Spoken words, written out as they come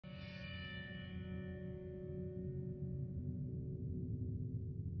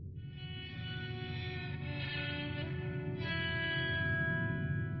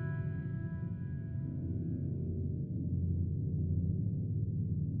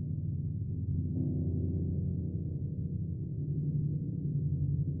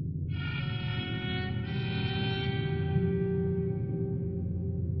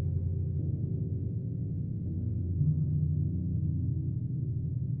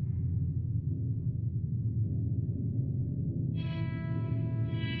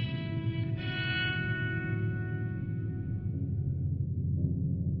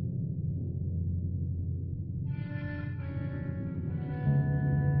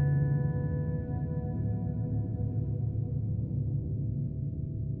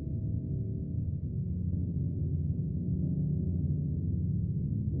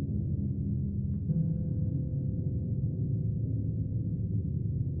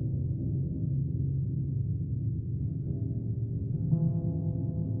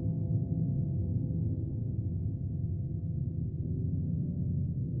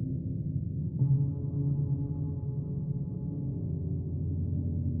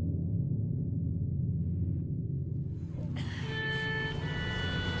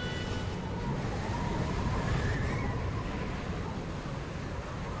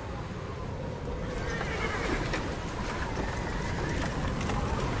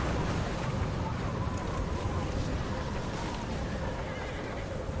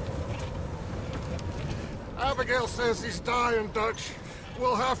Abigail says he's dying, Dutch.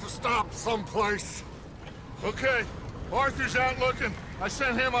 We'll have to stop someplace. Okay. Arthur's out looking. I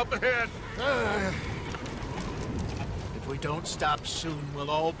sent him up ahead. If we don't stop soon,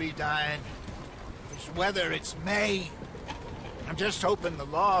 we'll all be dying. This weather, it's May. I'm just hoping the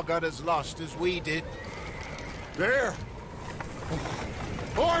law got as lost as we did. There!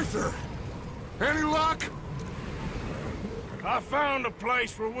 Arthur! Any luck? I found a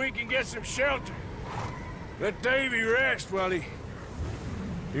place where we can get some shelter. Let Davy rest while he...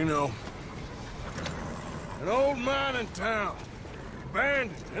 You know. An old mining town.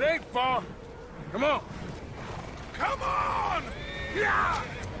 Abandoned. It ain't far. Come on. Come on! Yeah!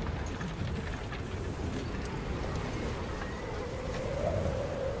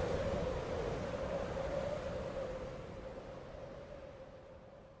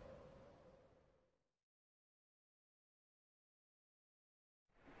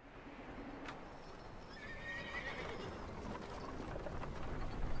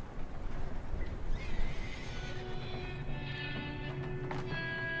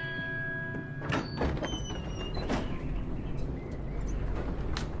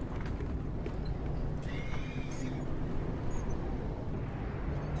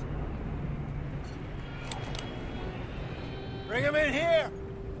 Bring him in here!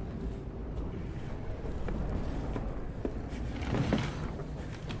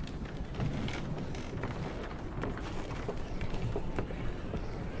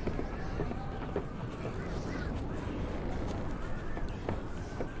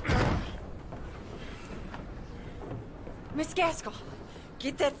 Miss Gaskell,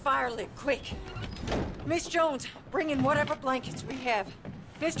 get that fire lit, quick. Miss Jones, bring in whatever blankets we have.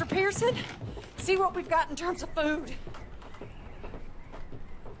 Mr. Pearson, see what we've got in terms of food.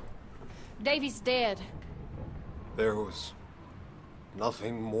 Davy's dead. There was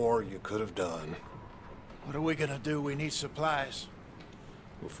nothing more you could have done. What are we gonna do? We need supplies.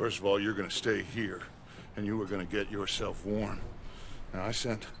 Well, first of all, you're gonna stay here, and you were gonna get yourself warm. Now, I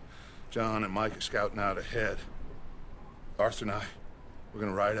sent John and Micah scouting out ahead. Arthur and I, we're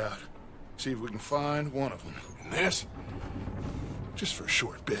gonna ride out, see if we can find one of them. And this? Just for a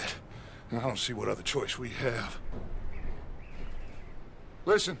short bit. And I don't see what other choice we have.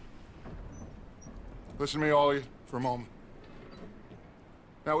 Listen. Listen to me, all of you, for a moment.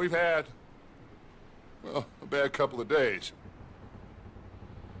 Now, we've had, well, a bad couple of days.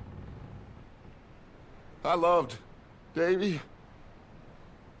 I loved Davy,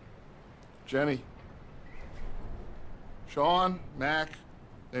 Jenny, Sean, Mac.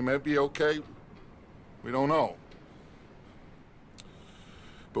 They may be okay. We don't know.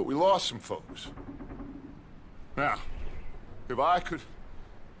 But we lost some folks. Now, if I could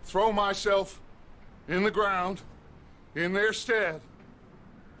throw myself in the ground, in their stead,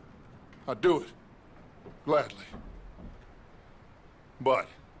 I'd do it, gladly. But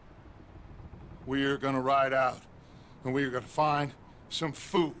we are gonna ride out, and we are gonna find some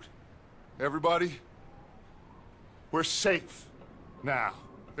food. Everybody, we're safe now.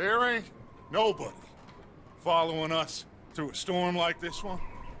 There ain't nobody following us through a storm like this one.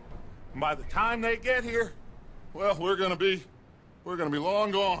 And by the time they get here, well, we're gonna be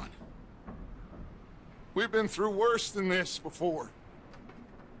long gone. We've been through worse than this before.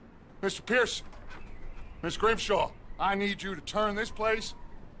 Mr. Pearson, Miss Grimshaw, I need you to turn this place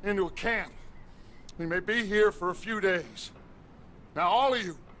into a camp. We may be here for a few days. Now, all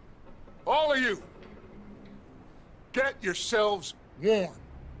of you, get yourselves warm.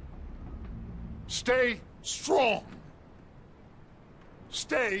 Stay strong.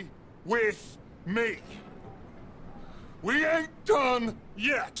 Stay with me. We ain't done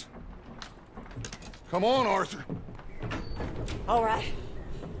yet. Come on, Arthur. All right.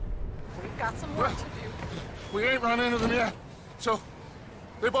 We've got some work to do. We ain't run into them yet, so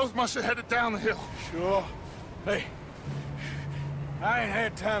they both must have headed down the hill. Sure. Hey, I ain't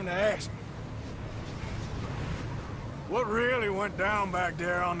had time to ask. What really went down back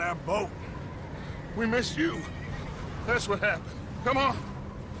there on that boat? We missed you. That's what happened. Come on.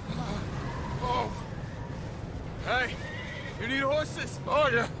 Oh. Hey, you need horses? Oh,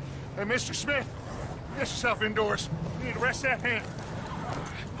 yeah. Hey, Mr. Smith, get yourself indoors. You need to rest that hand.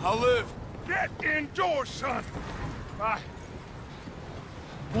 I'll live. Get indoors, son.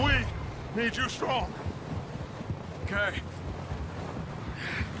 We need you strong. Okay.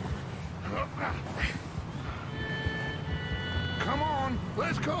 Come on,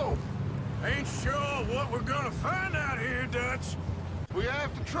 let's go. Ain't sure what we're gonna find out here, Dutch. We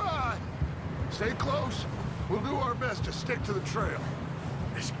have to try. Stay close. We'll do our best to stick to the trail.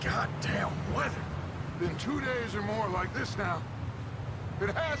 This goddamn weather. Been 2 days or more like this now. It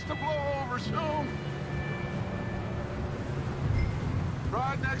has to blow over soon.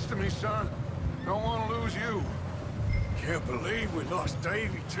 Ride next to me, son. Don't want to lose you. Can't believe we lost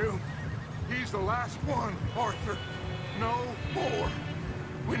Davy, too. He's the last one, Arthur. No more.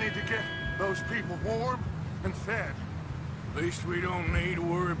 We need to get those people warm and fed. At least we don't need to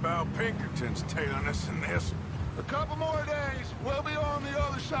worry about Pinkertons tailing us in this. A couple more days, we'll be on the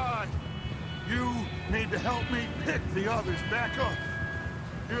other side. You need to help me pick the others back up.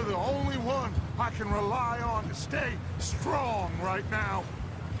 You're the only one I can rely on to stay strong right now.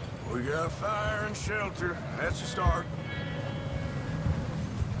 We got fire and shelter. That's a start.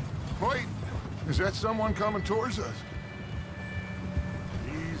 Wait, is that someone coming towards us?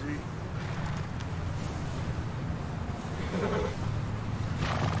 Easy.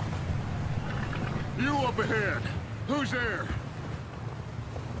 You up ahead. Who's there?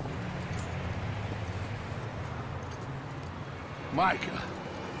 Micah.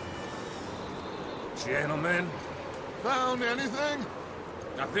 Gentlemen, Found anything?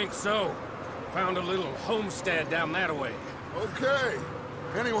 I think so. Found a little homestead down that way. Okay.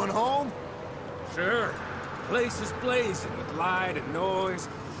 Anyone home? Sure. Place is blazing with light and noise.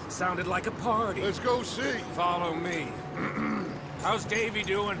 Sounded like a party. Let's go see. Follow me. How's Davy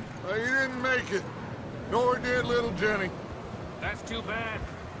doing? He didn't make it. Nor did little Jenny. That's too bad.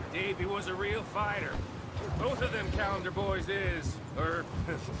 Davy was a real fighter. Both of them calendar boys is, or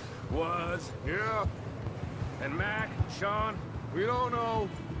was. Yeah, And Mac, Sean, we don't know.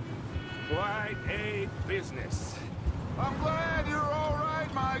 quite a business. I'm glad you're all right,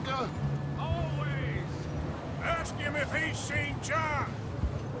 Micah. Always. ask him if he's seen John.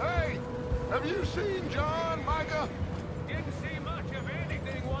 Hey, have you seen John, Micah? Didn't see much of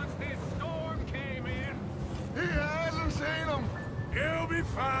anything once this storm came in. He hasn't seen him. He'll be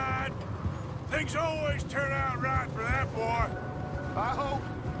fine. Things always turn out right for that boy. I hope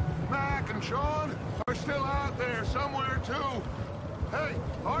Mac and Sean are still out there somewhere, too. Hey,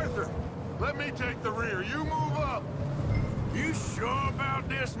 Arthur, let me take the rear. You move up. You sure about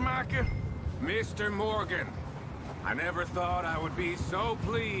this, Micah? Mr. Morgan, I never thought I would be so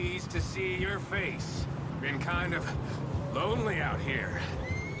pleased to see your face. Been kind of lonely out here.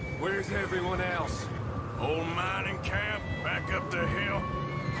 Where's everyone else? Old mining camp back up the hill.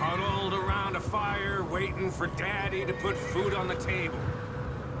 Huddled around a fire, waiting for Daddy to put food on the table.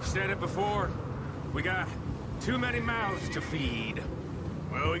 Said it before, we got too many mouths to feed.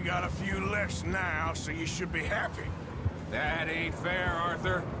 Well, we got a few less now, so you should be happy. That ain't fair,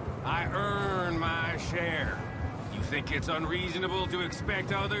 Arthur. I earn my share. You think it's unreasonable to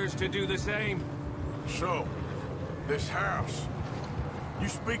expect others to do the same? So, this house. You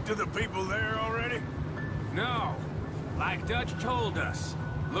speak to the people there already? No. Like Dutch told us.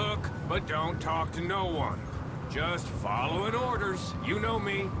 Look, but don't talk to no one. Just following orders. You know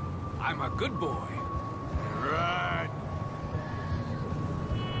me. I'm a good boy. Right.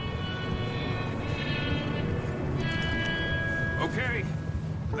 Okay.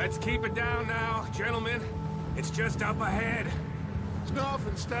 Let's keep it down now, gentlemen. It's just up ahead. Snuff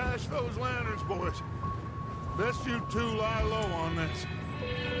and stash those lanterns, boys. Best you two lie low on this.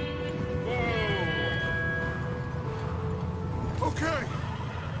 Whoa. Okay.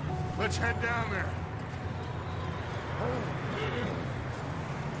 Let's head down there.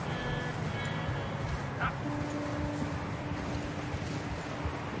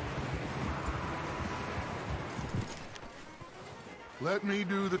 Let me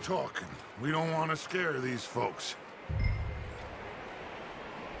do the talking. We don't want to scare these folks.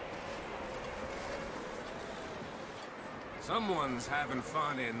 Someone's having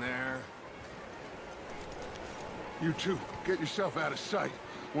fun in there. You two, get yourself out of sight.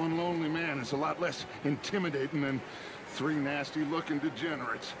 One lonely man is a lot less intimidating than three nasty-looking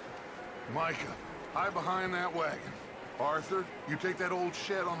degenerates. Micah, hide behind that wagon. Arthur, you take that old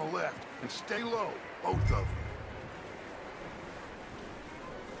shed on the left, and stay low, both of them.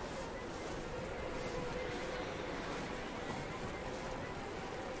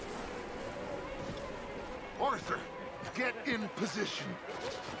 Arthur, get in position.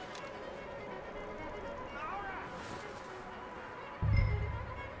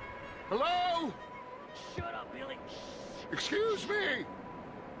 Hello? Shut up, Billy. Excuse me?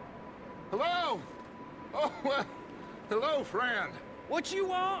 Hello? Oh, well, hello, friend. What you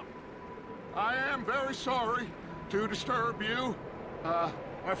want? I am very sorry to disturb you.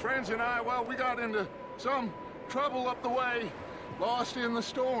 My friends and I, well, we got into some trouble up the way, lost in the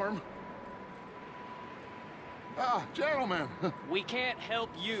storm. Gentlemen, We can't help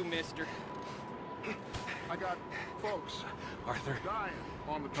you, mister. I got folks Arthur. dying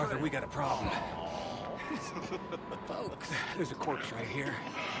on the trail. Arthur, we got a problem. Folks, there's a corpse right here.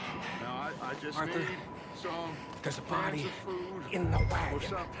 Now, I just Arthur. need some. There's a body cans of food, in the or wagon.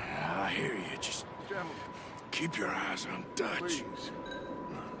 something. I hear you. Just Gentlemen, keep your eyes on Dutch. please.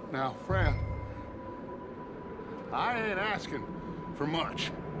 Now, friend, I ain't asking for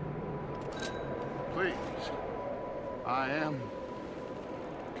much. Please. I am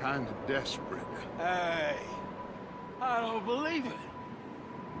kind of desperate. Hey, I don't believe it.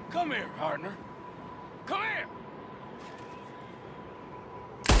 Come here, partner. Come here.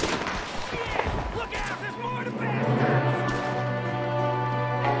 Yeah, look out! There's more to bastards!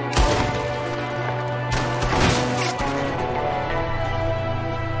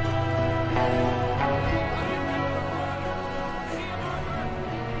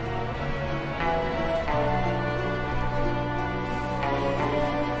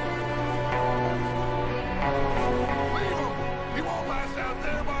 Leave him! He won't last out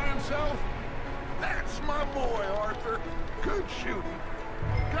there by himself. That's my boy, Arthur. Good shooting.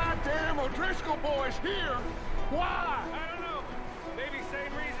 Goddamn O'Driscoll boy's here. Why? I don't know. Maybe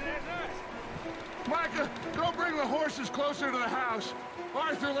same reason as us. Micah, go bring the horses closer to the house.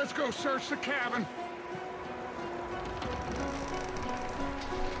 Arthur, let's go search the cabin.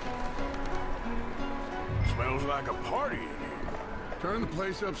 Smells like a party in here. Turn the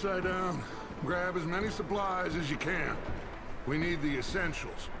place upside down. Grab as many supplies as you can. We need the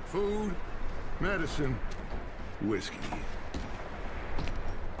essentials. Food, medicine, whiskey.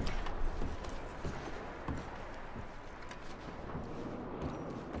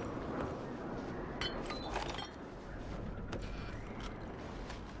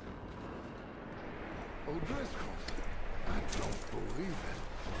 O'Driscoll, I don't believe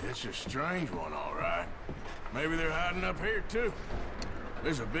it. It's a strange one, all right. Maybe they're hiding up here, too.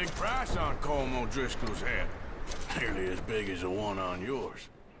 There's a big price on Colm O'Driscoll's head. Nearly as big as the one on yours.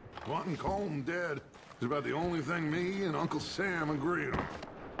 Wanting Colm dead is about the only thing me and Uncle Sam agree on.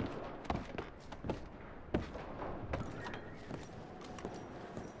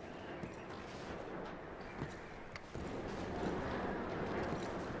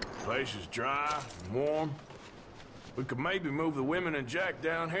 Place is dry, warm. We could maybe move the women and Jack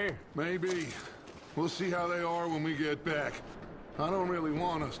down here. Maybe. We'll see how they are when we get back. I don't really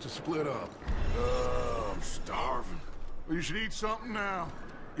want us to split up. I'm starving. Well, you should eat something now.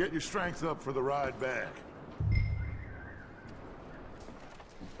 Get your strength up for the ride back.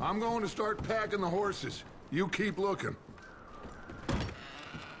 I'm going to start packing the horses. You keep looking.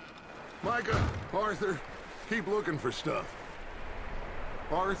 Micah, Arthur, keep looking for stuff.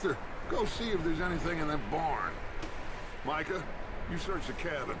 Arthur, go see if there's anything in that barn. Micah, you search the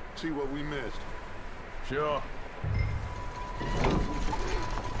cabin, see what we missed. Sure.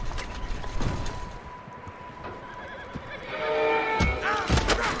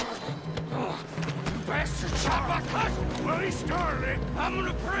 Bastard shot my cousin! Well, he started it. I'm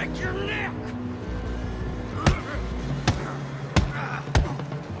gonna break your neck!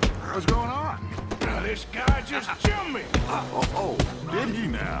 What's going on? Now, this guy just jumped me. Oh, did he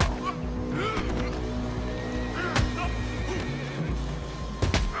now?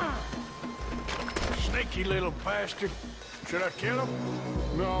 Sneaky little bastard. Should I kill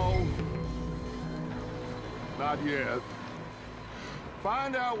him? No. Not yet.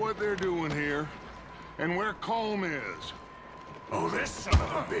 Find out what they're doing here, and where Colm is. Oh, this son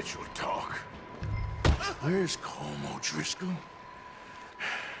of a bitch will talk. Where's Colm O'Driscoll?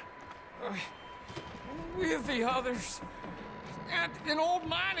 With the others. At an old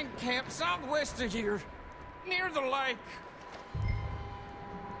mining camp southwest of here. Near the lake.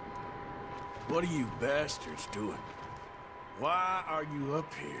 What are you bastards doing? Why are you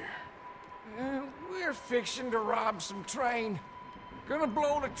up here? We're fixing to rob some train. Gonna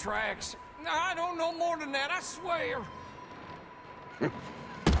blow the tracks. I don't know more than that, I swear.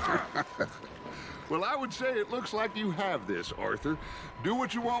 Well, I would say it looks like you have this, Arthur. Do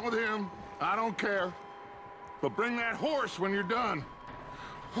what you want with him. I don't care. But bring that horse when you're done.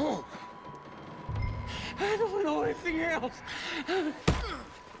 Oh. I don't know anything else.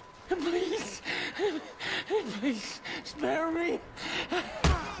 Please. Please, spare me.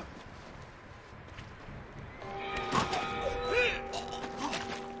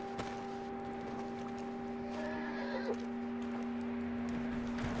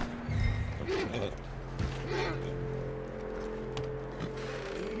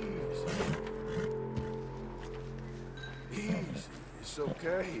 Easy. It's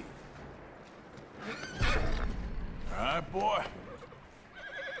okay. All right, boy.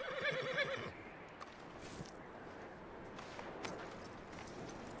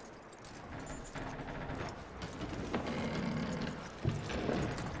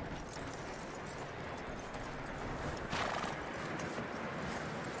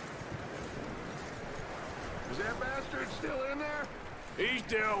 bastard still in there? He's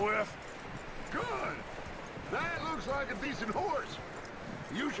dealt with. Good. That looks like a decent horse.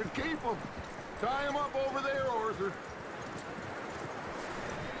 You should keep him. Tie him up over there, Arthur.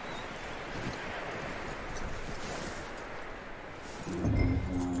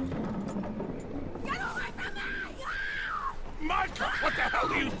 Get away from me! Micah, what the hell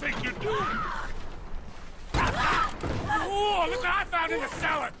do you think you're doing? Oh, look what I found in the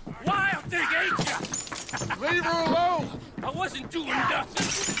cellar! Wild thing, ain't ya? Leave her alone! I wasn't doing nothing.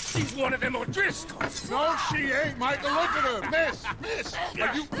 She's one of them O'Driscolls. No, she ain't, Micah. Look at her. Miss,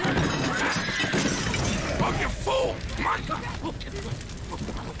 are you... Oh, you fool! Micah!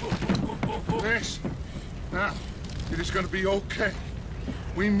 Miss, now, it is gonna be okay.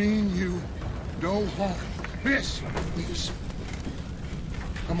 We mean you no harm. Miss,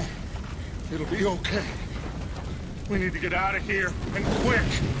 come on. It'll be okay. We need to get out of here, and quick.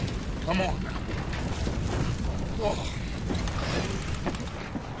 Come on now. Oh.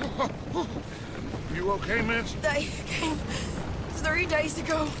 You okay, miss? They came 3 days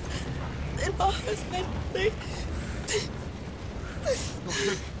ago. And my husband, they...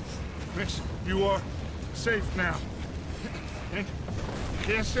 Okay. Miss, you are safe now. And you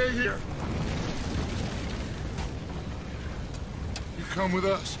can't stay here. You come with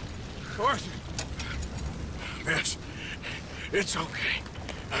us. Arthur. Miss, it's okay.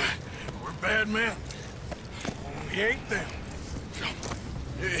 We're bad men. We ain't them.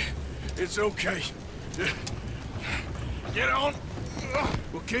 It's okay. Get on.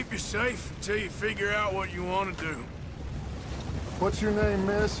 We'll keep you safe until you figure out what you want to do. What's your name,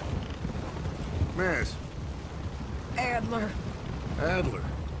 miss? Miss. Adler. Adler.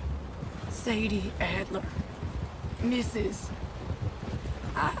 Sadie Adler. Mrs.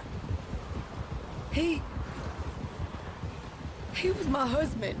 He was my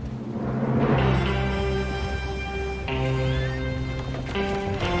husband.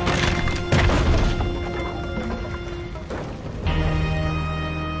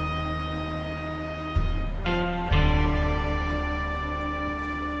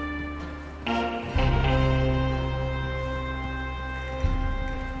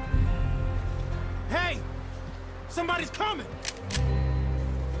 Hey! Somebody's coming!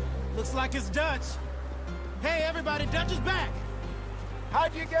 Looks like it's Dutch. Hey, everybody, Dutch is back!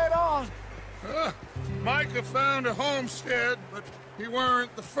 How'd you get on? Micah found a homestead, but he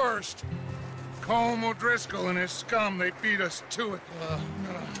weren't the first. Colm O'Driscoll and his scum, they beat us to it.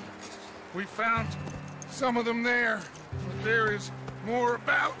 We found some of them there, but there is more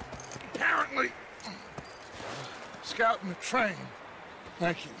about, apparently. Scouting the train.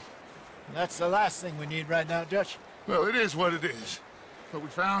 Thank you. That's the last thing we need right now, Dutch. Well, it is what it is. But we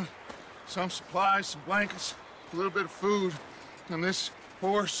found some supplies, some blankets, a little bit of food, and this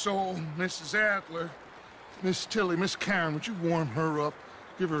poor soul, Mrs. Adler, Miss Tilly, Miss Karen, would you warm her up?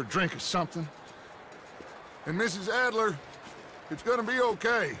 Give her a drink or something? And Mrs. Adler, it's gonna be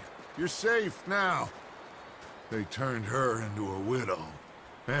okay. You're safe now. They turned her into a widow.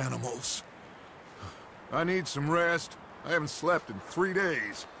 Animals. I need some rest. I haven't slept in 3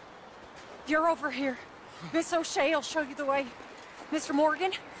 days. You're over here. Miss O'Shea will show you the way. Mr.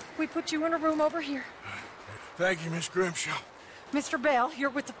 Morgan, we put you in a room over here. Thank you, Miss Grimshaw. Mr. Bell, you're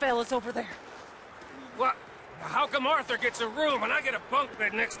with the fellas over there. What? How come Arthur gets a room and I get a bunk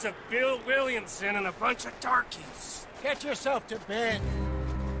bed next to Bill Williamson and a bunch of darkies? Get yourself to bed.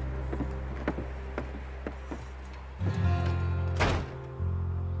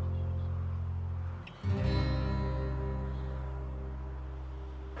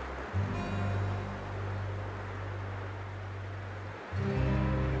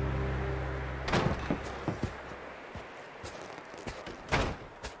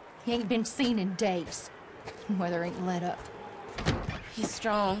 He ain't been seen in days. Weather ain't let up. He's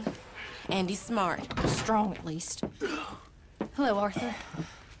strong, and he's smart. Strong, at least. Hello, Arthur.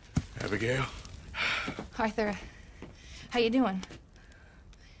 Abigail? Arthur, how you doing?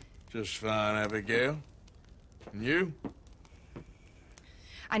 Just fine, Abigail. And you?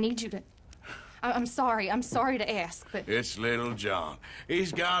 I need you to... I'm sorry to ask, but... It's little John.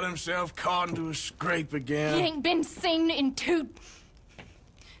 He's got himself caught into a scrape again. He ain't been seen in 2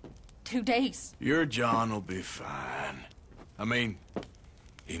 days. Your John will be fine. I mean,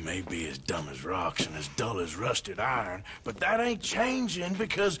 he may be as dumb as rocks and as dull as rusted iron, but that ain't changing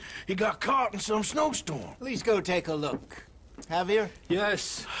because he got caught in some snowstorm. Please go take a look. Javier?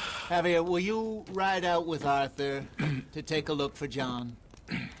 Yes. Javier, will you ride out with Arthur to take a look for John?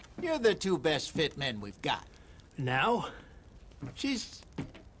 You're the 2 best fit men we've got. Now?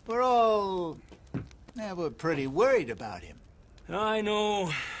 We're all... we're pretty worried about him. I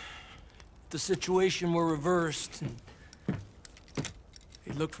know. the situation were reversed, and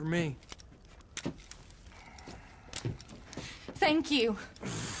he'd look for me. Thank you.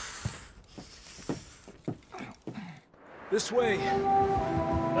 This way.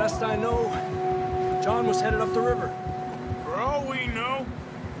 Last I know, John was headed up the river. For all we know,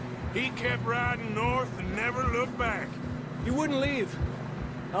 he kept riding north and never looked back. He wouldn't leave.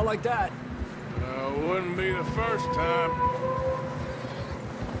 Not like that. Wouldn't be the first time.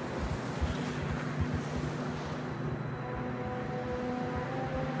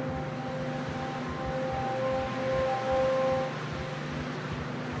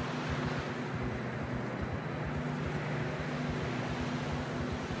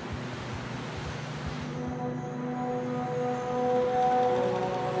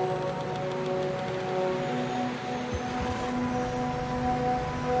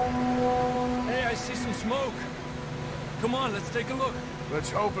 Smoke. Come on, let's take a look. Let's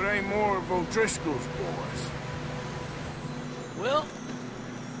hope it ain't more of O'Driscoll's boys. Well,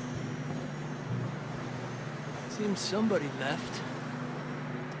 seems somebody left.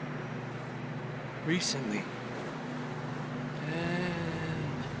 Recently.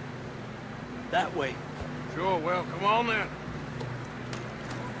 And that way. Sure, well, come on then.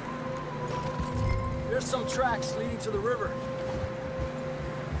 There's some tracks leading to the river.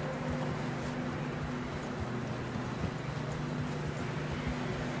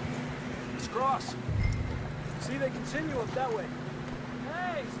 Cross. See, they continue up that way.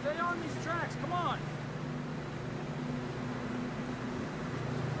 Hey, stay on these tracks, come on!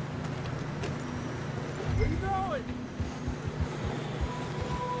 Where you going?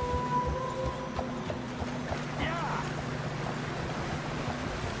 Yeah!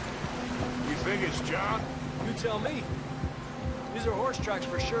 You think it's John? You tell me. These are horse tracks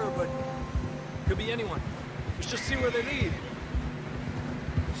for sure, but could be anyone. Let's just see where they lead.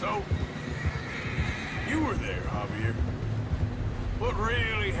 So, you were there, Javier. What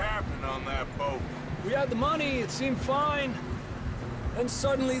really happened on that boat? We had the money, it seemed fine. Then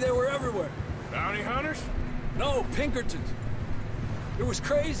suddenly they were everywhere. Bounty hunters? No, Pinkertons. It was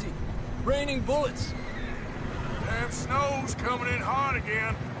crazy. Raining bullets. Damn snow's coming in hot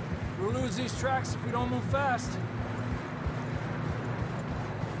again. We'll lose these tracks if we don't move fast.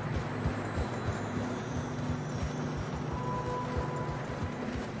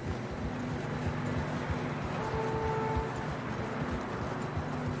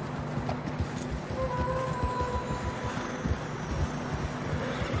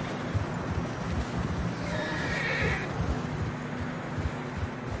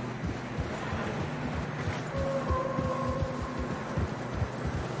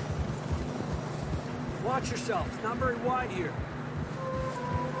 Watch yourself. It's not very wide here.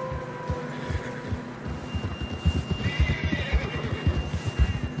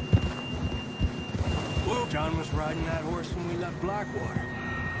 Whoa. John was riding that horse when we left Blackwater.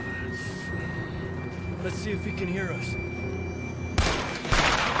 Let's see if he can hear us.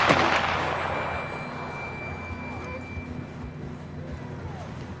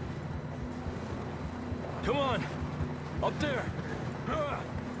 Come on. Up there.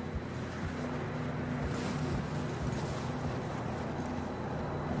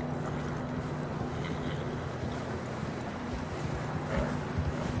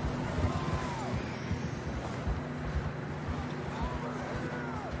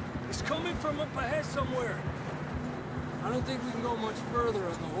 Coming from up ahead somewhere. I don't think we can go much further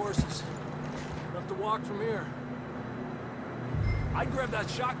on the horses. We'll have to walk from here. I'd grab that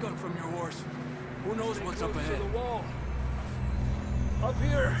shotgun from your horse. Who knows what's up ahead? To the wall. Up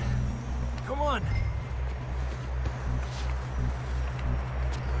here. Come on.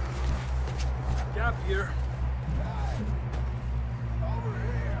 Gap here.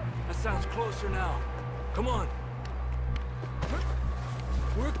 That sounds closer now. Come on.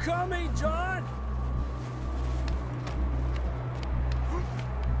 We're coming, John!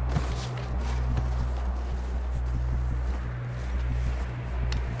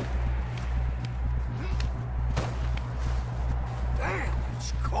 Damn,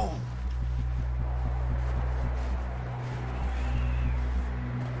 it's cold.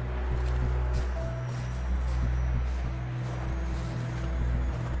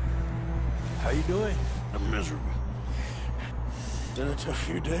 How you doing? I'm miserable. Been a tough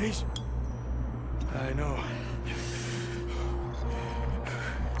few days. I know.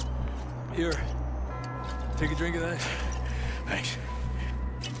 Here. Take a drink of that. Thanks.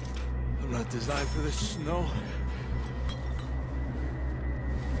 I'm not designed for this snow.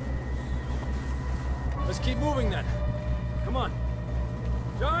 Let's keep moving then. Come on.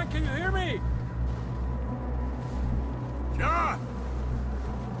 John, can you hear me? John!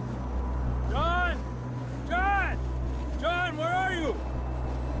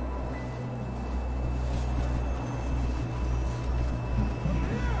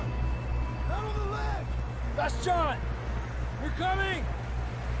 That's John! We're coming!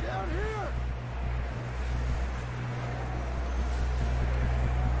 Down here!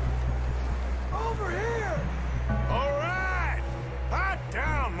 Over here! All right! Hot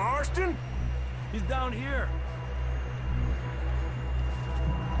down, Marston! He's down here.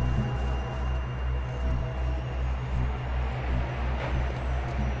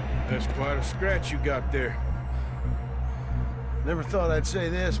 That's quite a scratch you got there. Never thought I'd say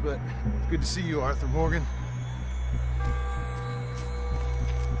this, but it's good to see you, Arthur Morgan.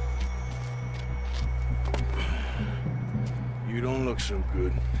 You don't look so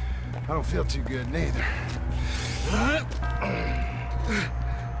good. I don't feel too good, neither. I'm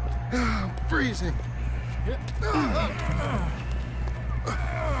freezing.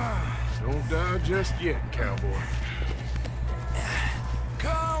 Don't die just yet, cowboy.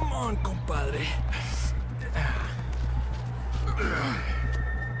 Come on, compadre.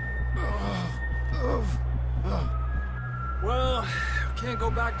 Well, we can't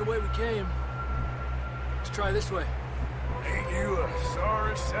go back the way we came. Let's try this way. Ain't you a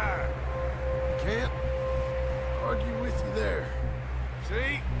sorry sight? Can't argue with you there.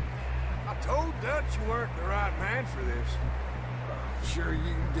 See? I told Dutch you weren't the right man for this. I'm sure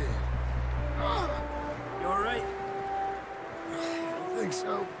you did. You all right? I don't think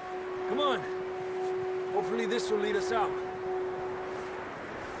so. Come on. Hopefully this will lead us out.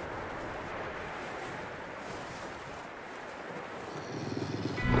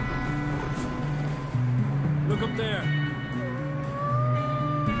 Look up there.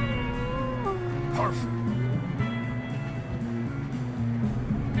 Perfect.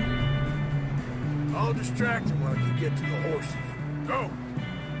 I'll distract him while you get to the horses. Go!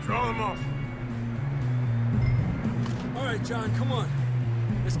 Draw them off. All right, John, come on.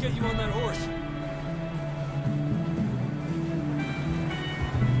 Let's get you on that horse.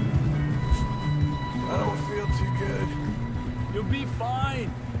 I don't feel too good. You'll be fine.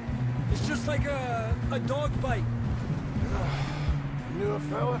 It's just like a dog bite. You knew a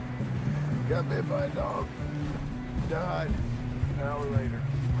fella? Got bit by a dog. Died an hour later.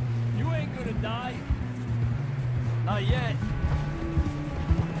 You ain't gonna die. Not yet.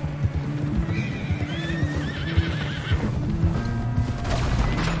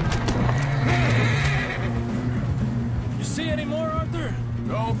 You see any more, Arthur?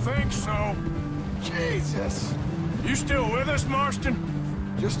 Don't think so. Jesus! You still with us, Marston?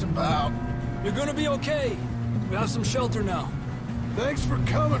 Just about. You're gonna be okay. We have some shelter now. Thanks for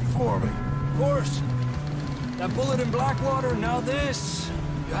coming for me. Of course. That bullet in Blackwater, now this.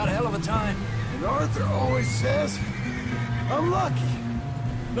 You had a hell of a time. And Arthur always says, I'm lucky.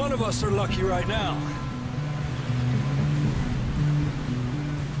 None of us are lucky right now.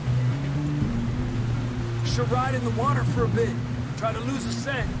 Should ride in the water for a bit. Try to lose a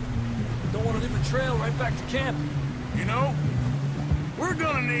scent. Don't want to leave a trail right back to camp. You know, we're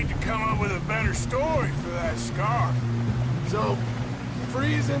gonna need to come up with a better story for that scar. So,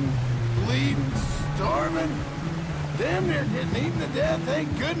 freezing, bleeding, starving, damn near getting eaten to death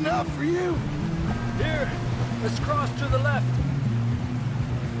ain't good enough for you. Here, let's cross to the left.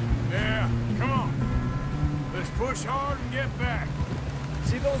 Yeah, come on. Let's push hard and get back.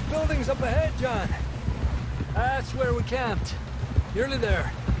 See those buildings up ahead, John? That's where we camped. Nearly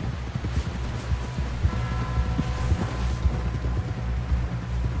there.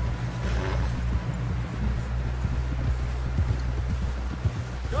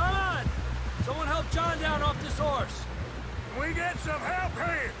 John! Someone help John down off this horse. Can we get some help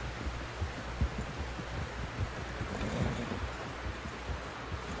here?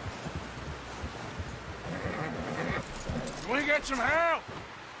 Can we get some help?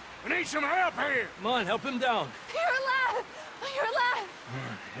 We need some help here. Come on, help him down. You're alive! You're alive!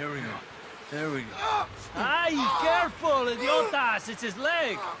 Here we go. There we go. Ay, careful, idiotas! It's his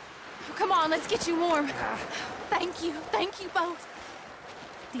leg. Come on, let's get you warm. Thank you both.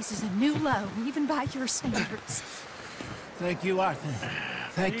 This is a new low, even by your standards. Thank you, Arthur.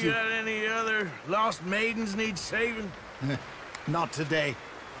 Thank you. You got any other lost maidens need saving? Not today.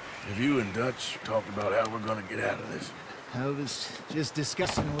 Have you and Dutch talked about how we're gonna get out of this? I was just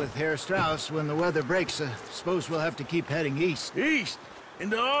discussing with Herr Strauss when the weather breaks. Suppose we'll have to keep heading east. East?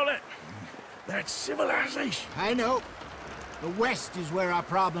 Into all that... That's civilization. I know. The west is where our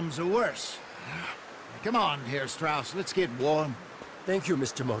problems are worse. Come on, Herr Strauss, let's get warm. Thank you,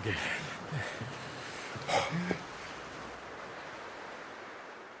 Mr. Morgan.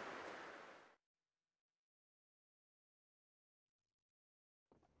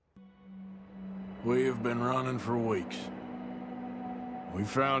 We have been running for weeks. We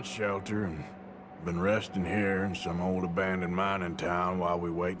found shelter and been resting here in some old abandoned mining town while we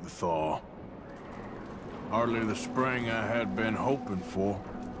wait the thaw. Hardly the spring I had been hoping for.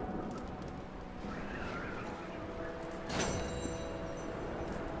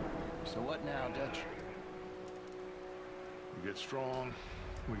 So what now, Dutch? We get strong,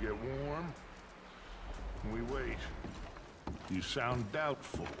 we get warm, and we wait. You sound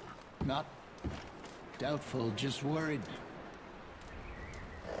doubtful. Not doubtful, just worried.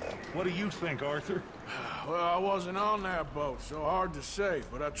 What do you think, Arthur? Well, I wasn't on that boat, so hard to say.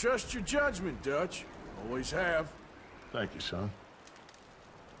 But I trust your judgment, Dutch. Always have. Thank you, son.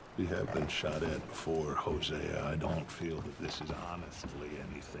 We have been shot at before, Hosea. I don't feel that this is honestly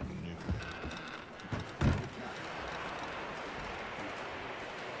anything new.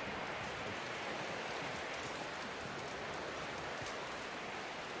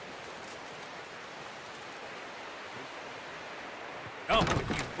 Up with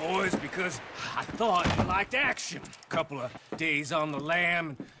you boys because I thought you liked action. Couple of days on the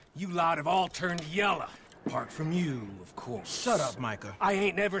lam, and you lot have all turned yellow. Apart from you, of course. Shut up, Micah. I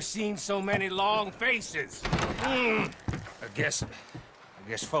ain't never seen so many long faces. I guess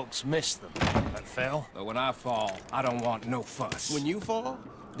folks miss them. That fell. But when I fall, I don't want no fuss. When you fall,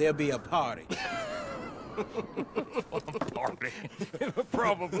 there'll be a party. Party?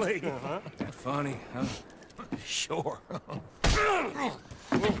 Probably. That funny, huh? Sure.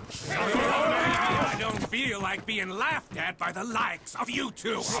 I don't feel like being laughed at by the likes of you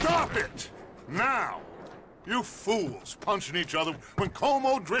two. Stop it! Now! You fools punching each other when Colm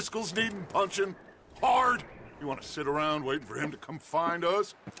O'Driscoll's needing punching hard. You want to sit around waiting for him to come find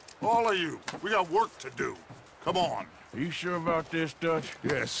us? All of you, we got work to do. Come on. Are you sure about this, Dutch?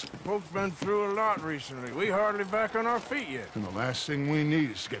 Yes. Folks been through a lot recently. We hardly back on our feet yet. And the last thing we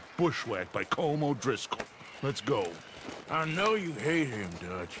need is to get bushwhacked by Colm O'Driscoll. Let's go. I know you hate him,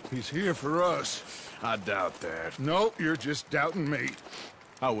 Dutch. He's here for us. I doubt that. No, you're just doubting me.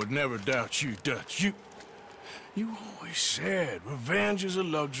 I would never doubt you, Dutch. You always said revenge is a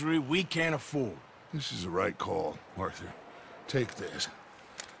luxury we can't afford. This is the right call, Arthur. Take this.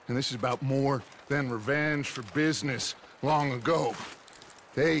 And this is about more than revenge for business long ago.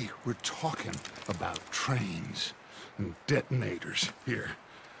 They were talking about trains and detonators here.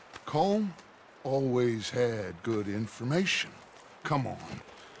 Colm always had good information. Come on.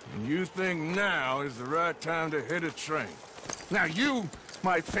 And you think now is the right time to hit a train? Now you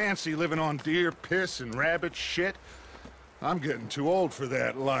might fancy living on deer piss and rabbit shit. I'm getting too old for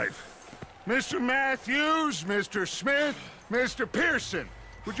that life. Mr. Matthews, Mr. Smith, Mr. Pearson,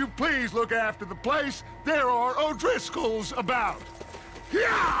 would you please look after the place? There are O'Driscolls about.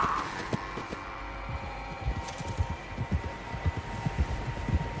 Yeah!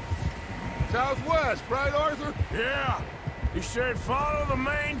 Southwest, right, Arthur? Yeah. He said follow the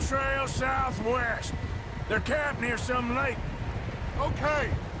main trail southwest. They're camped near some lake. Okay,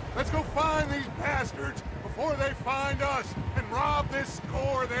 let's go find these bastards before they find us and rob this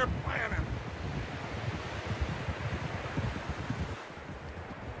score they're planning.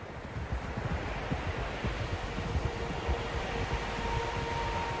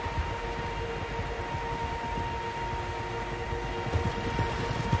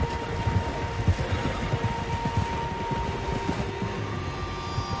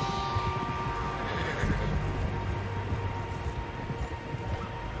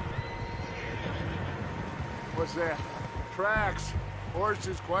 What's that? Tracks.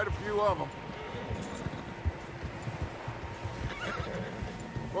 Horses, quite a few of them.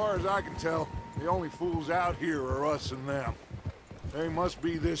 As far as I can tell, the only fools out here are us and them. They must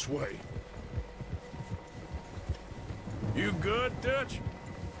be this way. You good, Dutch?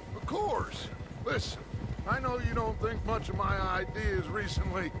 Of course. Listen, I know you don't think much of my ideas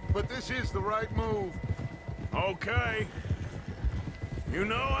recently, but this is the right move. Okay. You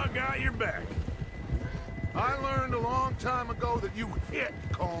know I got your back. I learned a long time ago that you hit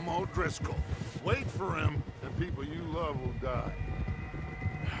Colm O'Driscoll. Wait for him, and people you love will die.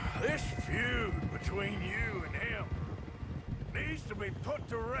 This feud between you and him needs to be put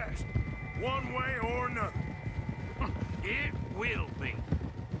to rest, one way or another. It will be.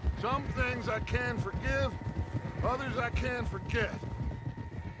 Some things I can forgive, others I can forget.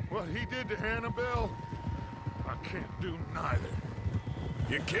 What he did to Annabelle, I can't do neither.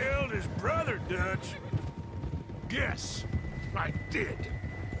 You killed his brother, Dutch. Yes, I did.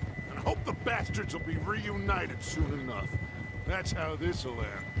 And I hope the bastards will be reunited soon enough. That's how this'll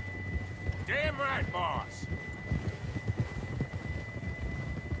end. Damn right, boss.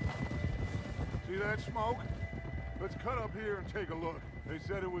 See that smoke? Let's cut up here and take a look. They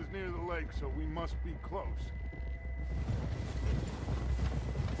said it was near the lake, so we must be close.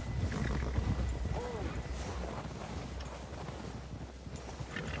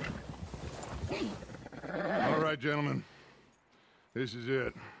 gentlemen. This is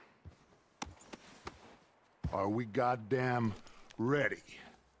it. Are we goddamn ready?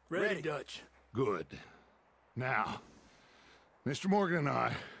 Ready, Dutch. Good. Now, Mr. Morgan and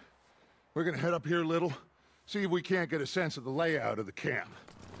I, we're gonna head up here a little, see if we can't get a sense of the layout of the camp.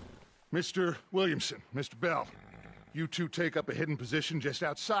 Mr. Williamson, Mr. Bell, you two take up a hidden position just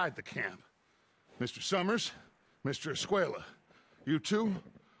outside the camp. Mr. Summers, Mr. Escuela, you two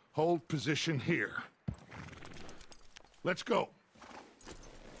hold position here. Let's go.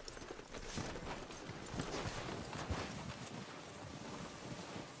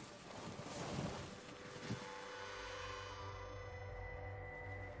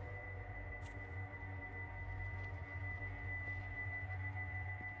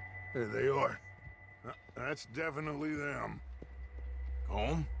 There they are. That's definitely them.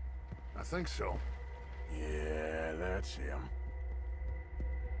 Home? I think so. Yeah, that's him.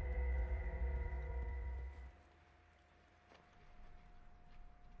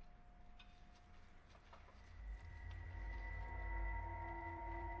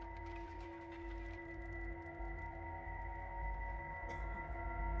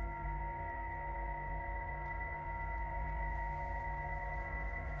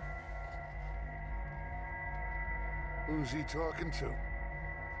 Who's he talking to?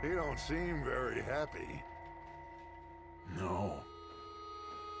 He don't seem very happy. No.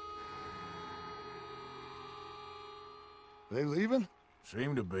 They leaving?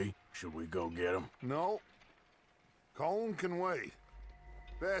 Seem to be. Should we go get them? No. Colm can wait.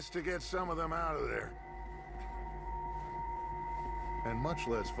 Best to get some of them out of there. And much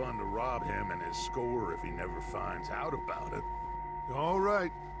less fun to rob him and his score if he never finds out about it. All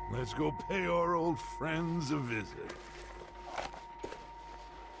right, let's go pay our old friends a visit.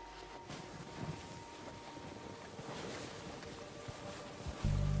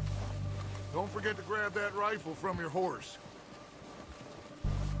 Don't forget to grab that rifle from your horse.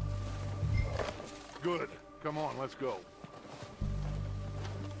 Good. Come on, let's go.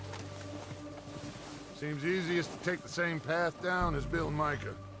 Seems easiest to take the same path down as Bill and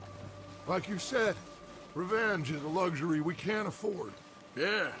Micah. Like you said, revenge is a luxury we can't afford.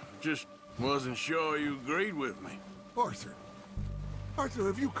 Yeah, just wasn't sure you agreed with me. Arthur,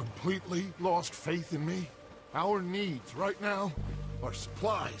 have you completely lost faith in me? Our needs right now are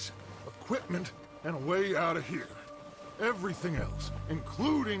supplies, equipment, and a way out of here. Everything else,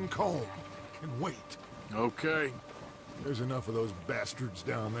 including Colm, can wait. Okay. There's enough of those bastards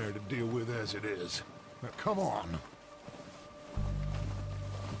down there to deal with as it is. Now, come on.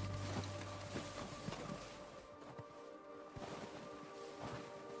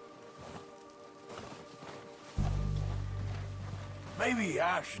 Maybe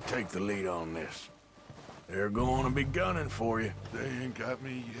I should take the lead on this. They're going to be gunning for you. They ain't got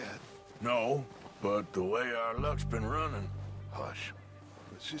me yet. No, but the way our luck's been running... Hush.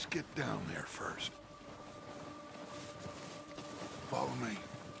 Let's just get down there first. Follow me.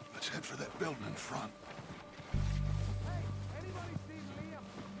 Let's head for that building in front. Hey, anybody seen Liam?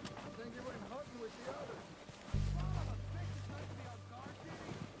 I think he went hunting with the others.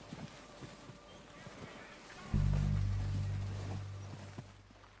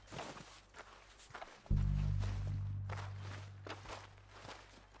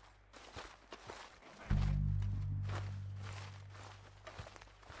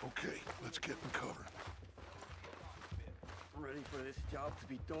 Okay, let's get in cover. Ready for this job to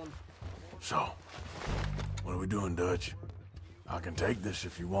be done. So, what are we doing, Dutch? I can take this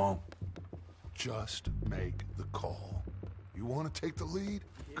if you want. Just make the call. You want to take the lead?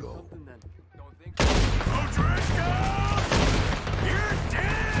 Go. O'Driscoll! You're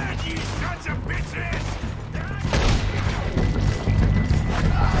dead, you sons of bitches!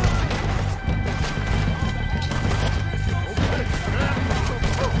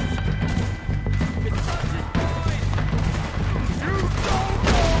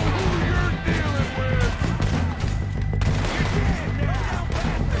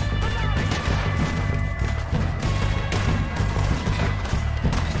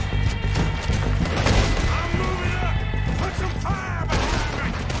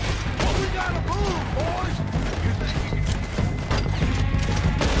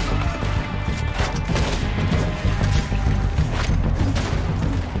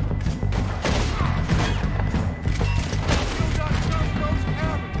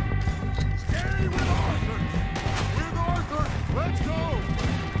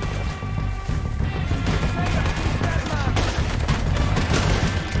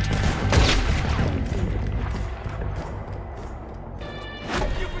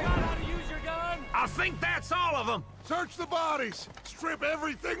 Search the bodies! Strip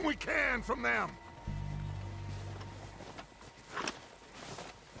everything we can from them!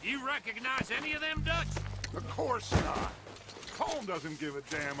 You recognize any of them Dutch? Of course not. Colm doesn't give a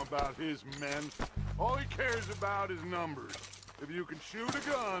damn about his men. All he cares about is numbers. If you can shoot a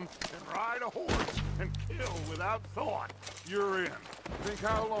gun and ride a horse and kill without thought, you're in. Think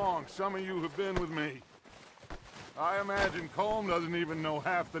how long some of you have been with me. I imagine Colm doesn't even know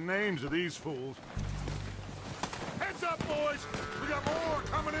half the names of these fools. Heads up, boys! We got more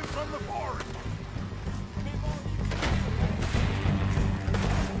coming in from the forest!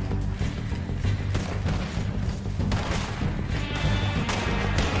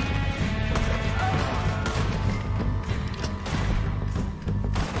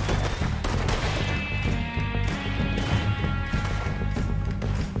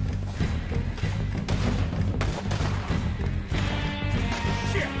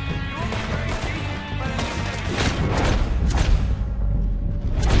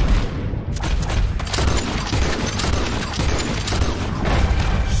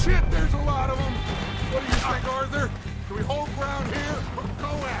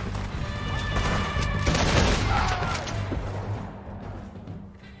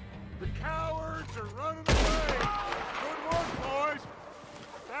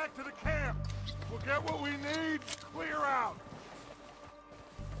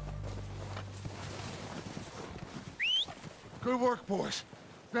 Good work, boys.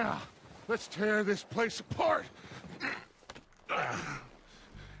 Now, let's tear this place apart.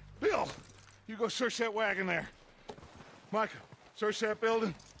 Bill, you go search that wagon there. Micah, search that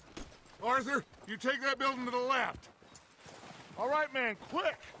building. Arthur, you take that building to the left. All right, man,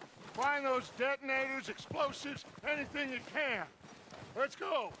 quick. Find those detonators, explosives, anything you can. Let's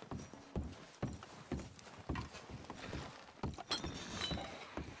go.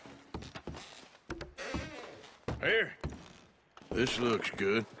 Here. This looks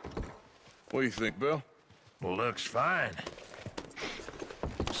good. What do you think, Bill? Looks fine.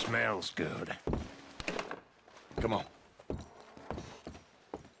 Smells good. Come on.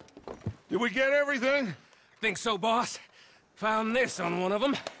 Did we get everything? Think so, boss. Found this on one of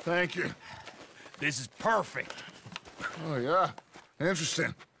them. Thank you. This is perfect. Oh, yeah?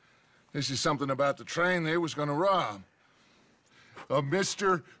 Interesting. This is something about the train they was gonna rob. A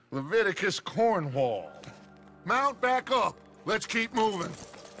Mr. Leviticus Cornwall. Mount back up. Let's keep moving.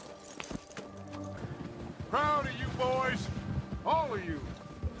 Proud of you boys. All of you.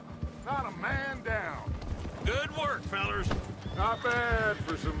 Not a man down. Good work, fellers. Not bad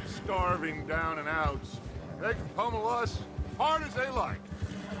for some starving down and outs. They can pummel us hard as they like.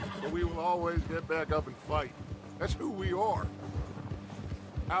 But we will always get back up and fight. That's who we are.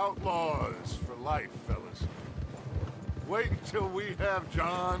 Outlaws for life, fellas. Wait until we have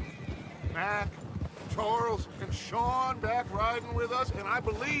John, Mac, Charles, and Sean back riding with us, and I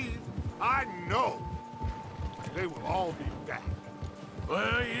believe, I know, they will all be back.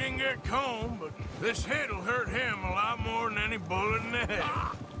 Well, you didn't get Colm, but this hit'll hurt him a lot more than any bullet in the head.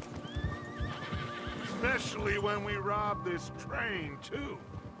 Especially when we rob this train, too.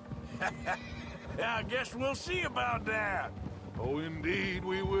 Yeah, I guess we'll see about that. Oh, indeed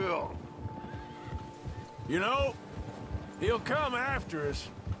we will. You know, he'll come after us.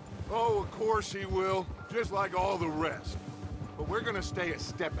 Oh, of course he will, just like all the rest. But we're gonna stay a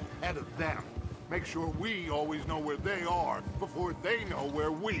step ahead of them. Make sure we always know where they are before they know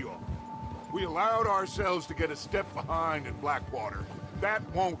where we are. We allowed ourselves to get a step behind in Blackwater. That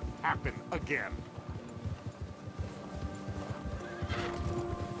won't happen again.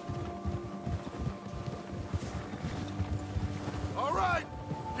 All right,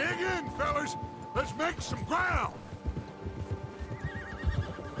 dig in, fellas. Let's make some ground.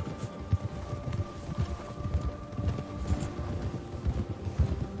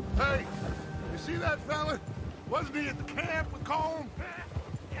 Hey, you see that fella? Wasn't he at the camp with Colm?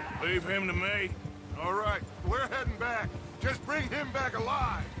 Leave him to me. All right, we're heading back. Just bring him back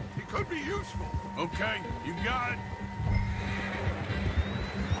alive. He could be useful. Okay, you got it.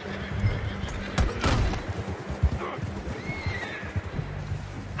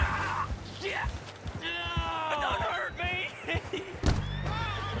 Don't hurt me!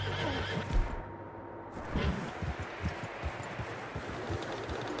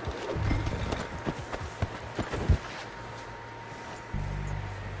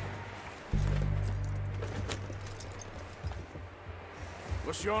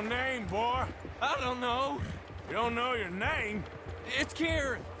 What's your name, boy? I don't know. You don't know your name? It's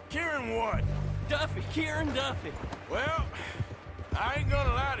Kieran. Kieran what? Duffy. Kieran Duffy. Well, I ain't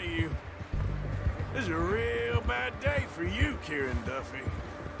gonna lie to you. This is a real bad day for you, Kieran Duffy.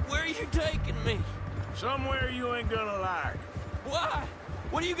 Where are you taking me? Somewhere you ain't gonna like. Why?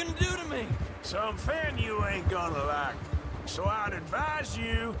 What are you gonna do to me? Something you ain't gonna like. So I'd advise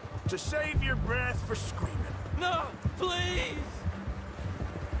you to save your breath for screaming. No, please!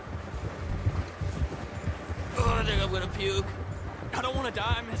 Oh, I think I'm gonna puke. I don't want to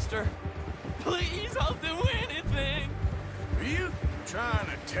die, mister. Please, I'll do anything. Are you trying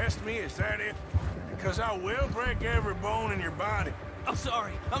to test me? Is that it? Because I will break every bone in your body. I'm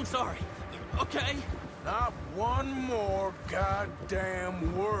sorry. Okay? Not one more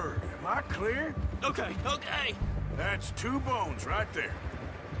goddamn word. Am I clear? Okay. That's 2 bones right there.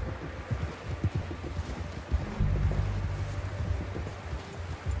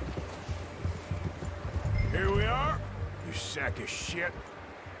 Here we are, you sack of shit.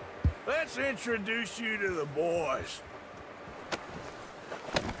 Let's introduce you to the boys.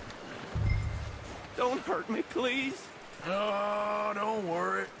 Don't hurt me, please. Oh, don't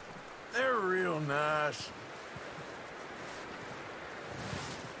worry. They're real nice.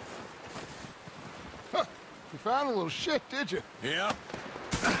 Huh. You found a little shit, did you? Yeah.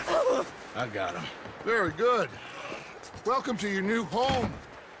 I got him. Very good. Welcome to your new home.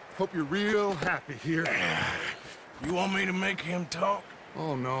 Hope you're real happy here. You want me to make him talk?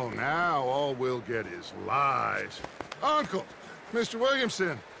 Oh, no. Now all we'll get is lies. Uncle, Mr.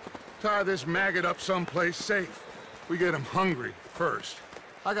 Williamson, tie this maggot up someplace safe. We get him hungry first.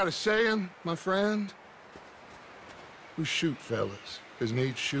 I got a saying, my friend. We shoot fellas as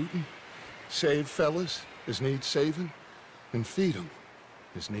need shooting, save fellas as need saving, and feed 'em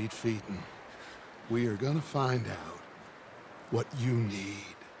as need feeding. We are gonna find out what you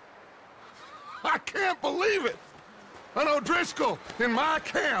need. I can't believe it! An O'Driscoll in my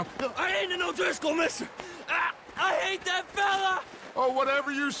camp! I ain't an O'Driscoll, mister! I hate that fella! Oh,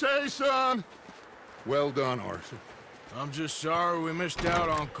 whatever you say, son. Well done, Arthur. I'm just sorry we missed out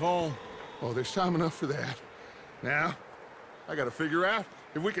on Colm. Oh, there's time enough for that. Now, I gotta figure out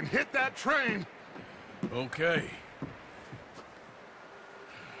if we can hit that train. Okay.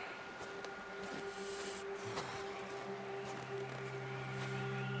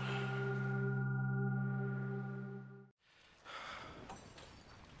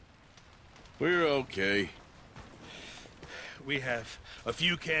 We're okay. We have a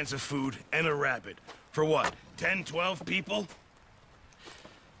few cans of food and a rabbit. For what, 10, 12 people?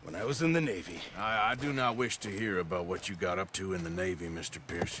 When I was in the Navy... I do not wish to hear about what you got up to in the Navy, Mr.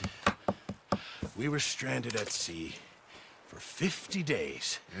 Pearson. We were stranded at sea for 50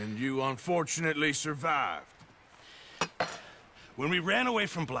 days. And you unfortunately survived. When we ran away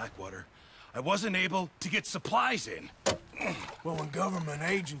from Blackwater, I wasn't able to get supplies in. Well, when government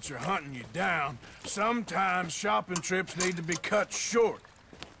agents are hunting you down, sometimes shopping trips need to be cut short.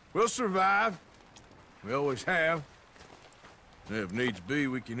 We'll survive. We always have. If needs be,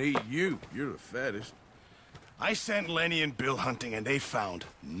 we can eat you. You're the fattest. I sent Lenny and Bill hunting, and they found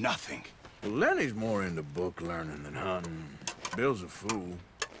nothing. Well, Lenny's more into book learning than hunting. Bill's a fool.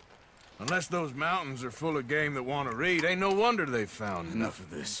 Unless those mountains are full of game that want to read, ain't no wonder they found Enough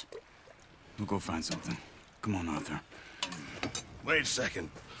of this. We'll go find something. Come on, Arthur. Wait a second.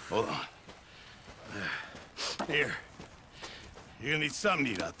 Hold on. Here. You're gonna need something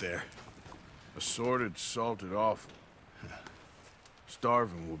to eat out there. Assorted, salted offal.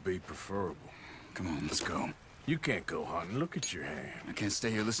 Starving would be preferable. Come on, let's go. You can't go hunting. Look at your hand. I can't stay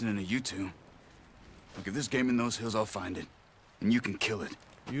here listening to you two. Look, if there's game in those hills, I'll find it. And you can kill it.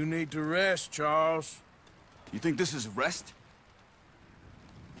 You need to rest, Charles. You think this is rest?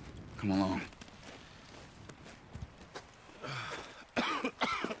 Come along.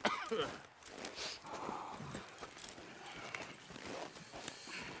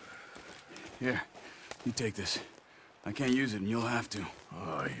 Here, you take this. I can't use it, and you'll have to.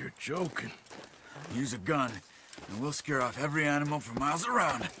 Oh, you're joking. Use a gun, and we'll scare off every animal for miles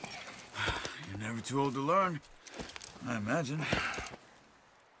around. You're never too old to learn, I imagine.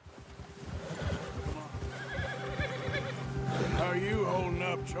 How are you holding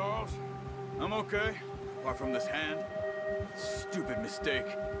up, Charles? I'm okay, apart from this hand. Stupid mistake.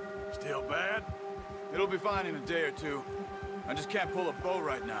 Still bad? It'll be fine in a day or two. I just can't pull a bow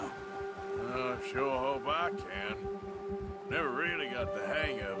right now. Sure hope I can. Never really got the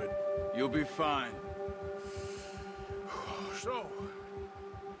hang of it. You'll be fine. So,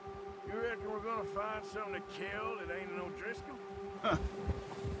 you reckon we're gonna find something to kill that ain't no Driscoll? Huh.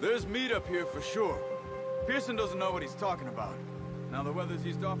 There's meat up here for sure. Pearson doesn't know what he's talking about. Now the weather's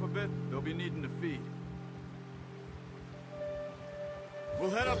eased off a bit, they'll be needing to feed.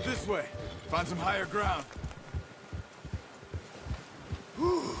 We'll head up this way. Find some higher ground.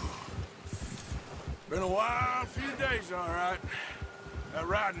 Whew. Been a wild few days, all right. That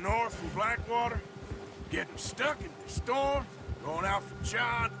ride north from Blackwater, getting stuck in the storm, going out for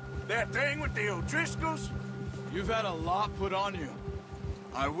John, that thing with the O'Driscolls. You've had a lot put on you.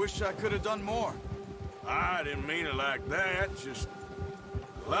 I wish I could have done more. I didn't mean it like that, just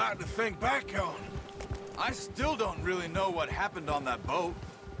a lot to think back on. I still don't really know what happened on that boat.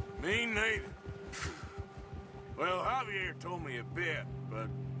 Me neither. Well, Javier told me a bit, but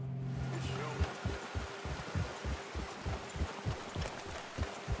it showed.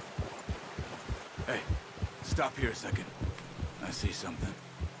 Hey, stop here a second. I see something.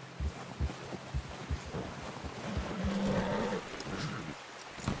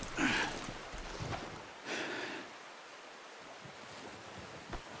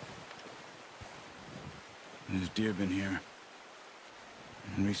 There's deer been here.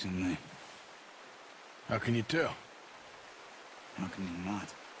 Recently. How can you tell? How can you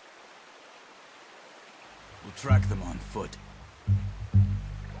not? We'll track them on foot.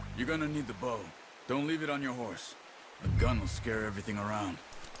 You're gonna need the bow. Don't leave it on your horse. The gun will scare everything around.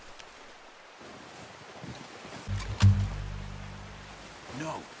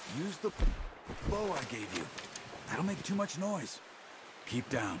 No, use the bow I gave you. That'll make too much noise. Keep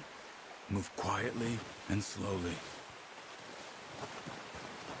down. Move quietly and slowly.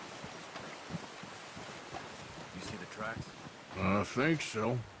 You see the tracks? I think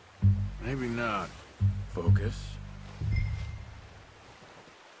so. Maybe not. Focus.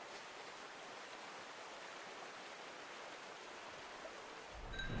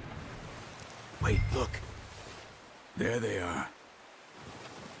 Wait, look. There they are.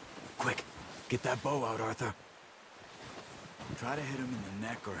 Quick, get that bow out, Arthur. Try to hit him in the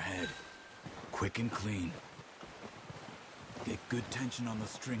neck or head. Quick and clean. Get good tension on the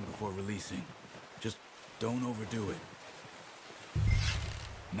string before releasing. Just don't overdo it.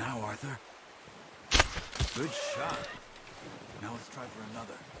 Now, Arthur. Good shot. Now let's try for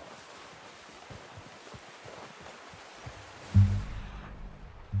another.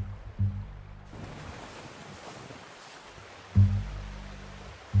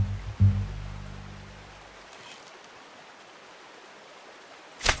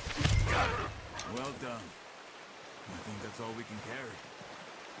 Well done. I think that's all we can carry.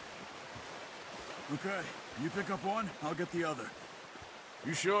 Okay, you pick up one, I'll get the other.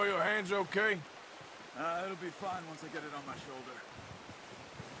 You sure your hand's okay? It'll be fine once I get it on my shoulder.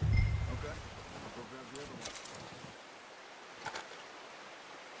 Okay, I'll go grab the other one.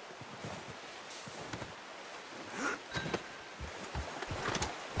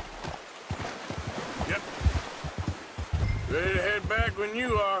 Yep. Ready to head back when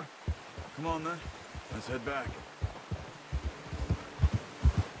you are. Come on, then. Let's head back.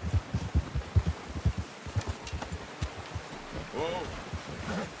 Whoa.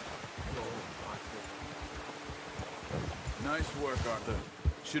 Nice work, Arthur.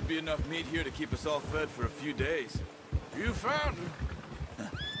 Should be enough meat here to keep us all fed for a few days. You found him.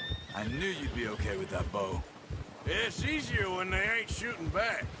 I knew you'd be okay with that bow. It's easier when they ain't shooting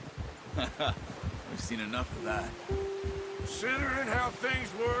back. We've seen enough of that. Considering how things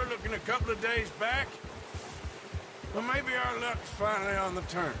were looking a couple of days back, well, maybe our luck's finally on the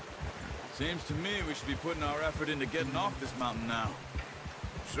turn. Seems to me we should be putting our effort into getting off this mountain now.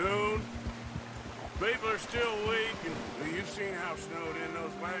 Soon. People are still weak, and you've seen how snowed in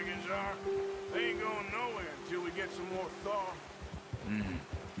those wagons are. They ain't going nowhere until we get some more thaw.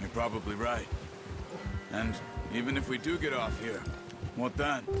 You're probably right. And even if we do get off here, what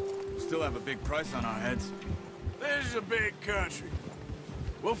then? We'll still have a big price on our heads. This is a big country.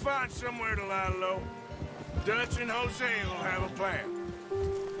 We'll find somewhere to lie low. Dutch and Jose will have a plan.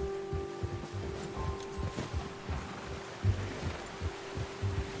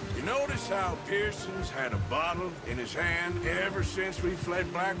 You notice how Pearson's had a bottle in his hand ever since we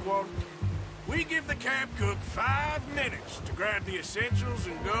fled Blackwater? We give the camp cook 5 minutes to grab the essentials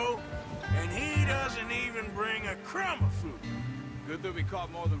and go, and he doesn't even bring a crumb of food. Good that we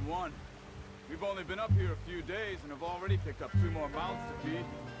caught more than one. We've only been up here a few days and have already picked up 2 more mouths to feed.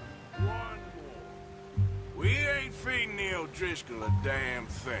 1 more. We ain't feeding the O'Driscoll a damn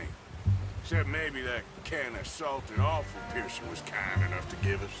thing. Except maybe that can of salted offal Pearson was kind enough to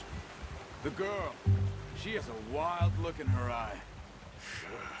give us. The girl. She has a wild look in her eye.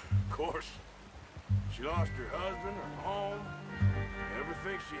 Of course. She lost her husband, her home,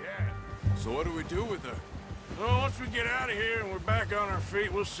 everything she had. So what do we do with her? Well, once we get out of here and we're back on our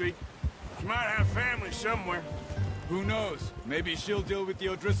feet, we'll see. She might have family somewhere. Who knows? Maybe she'll deal with the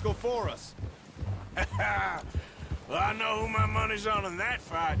O'Driscoll for us. Well, I know who my money's on in that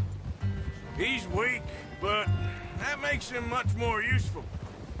fight. He's weak, but that makes him much more useful.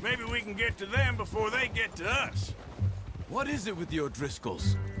 Maybe we can get to them before they get to us. What is it with the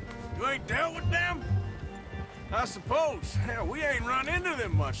O'Driscolls? You ain't dealt with them? I suppose. Hell, we ain't run into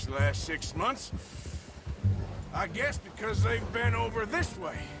them much the last 6 months. I guess because they've been over this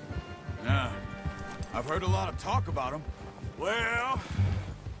way. Yeah. I've heard a lot of talk about them. Well,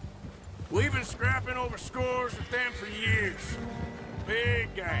 we've been scrapping over scores with them for years.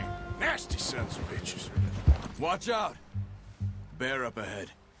 Big gang. Nasty sons of bitches. Watch out! Bear up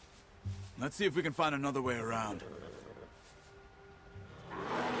ahead. Let's see if we can find another way around.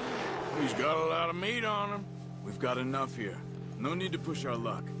 He's got a lot of meat on him. We've got enough here. No need to push our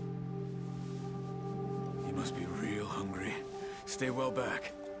luck. He must be real hungry. Stay well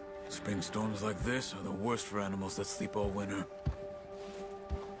back. Spring storms like this are the worst for animals that sleep all winter.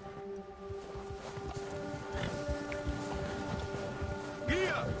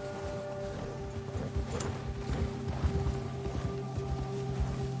 Yeah.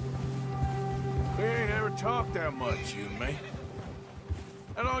 We ain't ever talked that much, you and me.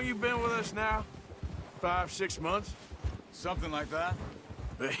 How long you been with us now? 5, 6 months? Something like that.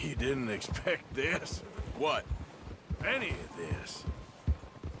 Bet you didn't expect this. What? Any of this.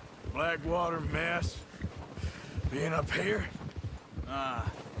 Blackwater mess. Being up here?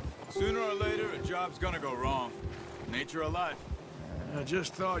 Sooner or later, a job's gonna go wrong. Nature of life. I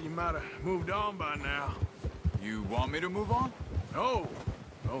just thought you might have moved on by now. You want me to move on? No.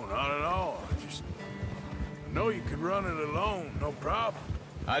 No, not at all. I know you could run it alone, no problem.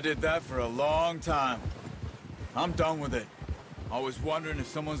 I did that for a long time. I'm done with it. Always wondering if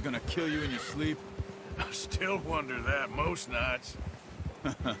someone's gonna kill you in your sleep. I still wonder that most nights.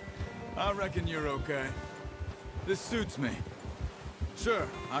 I reckon you're okay. This suits me. Sure,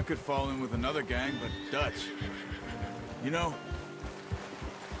 I could fall in with another gang, but Dutch... You know,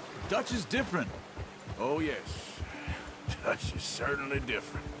 Dutch is different. Oh, yes. Dutch is certainly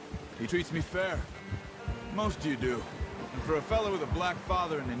different. He treats me fair. Most of you do. And for a fella with a black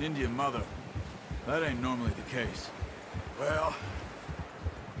father and an Indian mother, that ain't normally the case. Well,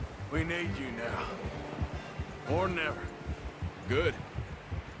 we need you now. More than ever. Good.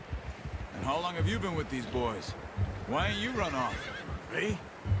 And how long have you been with these boys? Why ain't you run off? Me?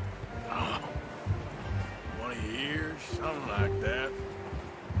 Oh, 20 years, something like that.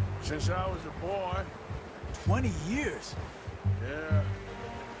 Since I was a boy. 20 years? Yeah.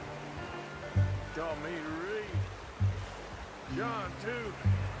 Taught me to read. John, too.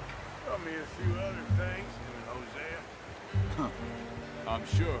 Taught me a few other things. And Hosea. Huh. I'm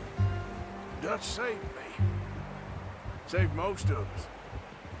sure. Dutch saved me. Saved most of us.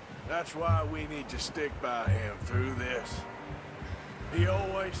 That's why we need to stick by him through this. He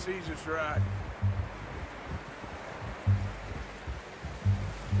always sees us right.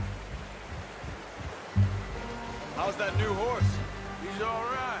 How's that new horse? He's all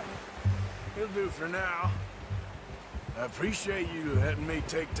right. He'll do for now. I appreciate you letting me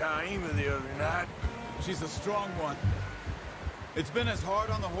take Taima the other night. She's a strong one. It's been as hard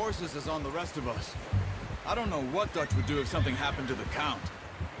on the horses as on the rest of us. I don't know what Dutch would do if something happened to the Count.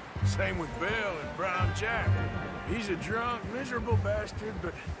 Same with Bill and Brown Jack. He's a drunk, miserable bastard,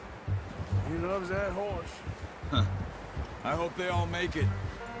 but he loves that horse. Huh. I hope they all make it.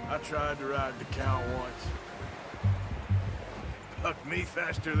 I tried to ride the Count once. Bucked me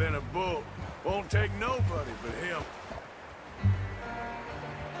faster than a bull. Won't take nobody but him.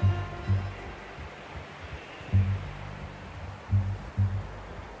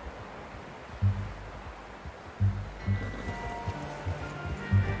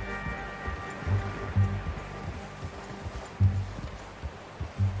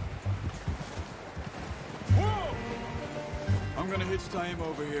 I'm gonna hitch Taima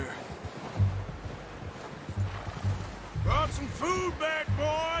over here. Brought some food back,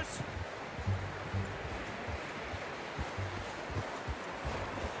 boys!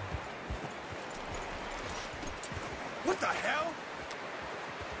 What the hell?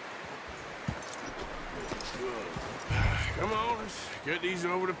 Come on, let's get these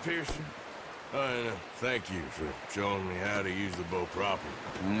over to Pearson. And thank you for showing me how to use the bow properly.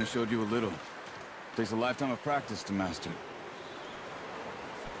 I only showed you a little. Takes a lifetime of practice to master.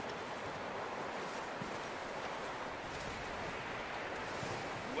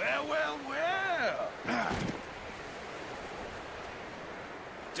 Well, well, well.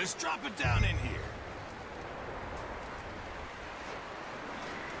 Just drop it down in here.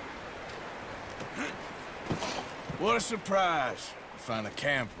 What a surprise. Find a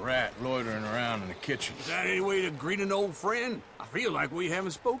camp rat loitering around in the kitchen. Is that any way to greet an old friend? I feel like we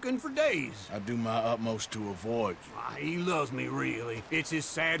haven't spoken for days. I do my utmost to avoid you. He loves me, really. It's his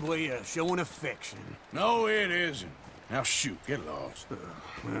sad way of showing affection. No, it isn't. Now shoot, get lost.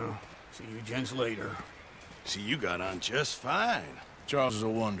 Well, see you gents later. See, you got on just fine. Charles is a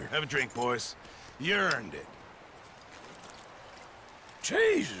wonder. Have a drink, boys. You earned it.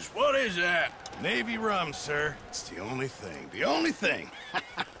 Jesus, what is that? Navy rum, sir. It's the only thing. The only thing.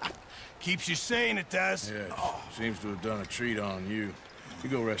 Keeps you sane, it does. Yeah, seems to have done a treat on you. You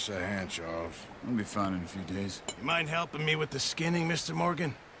go rest that hand, Charles. I'll be fine in a few days. You mind helping me with the skinning, Mr.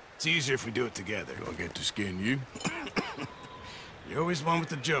 Morgan? It's easier if we do it together. Do I get to skin you? You're always one with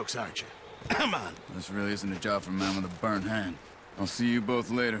the jokes, aren't you? Come on. This really isn't a job for a man with a burnt hand. I'll see you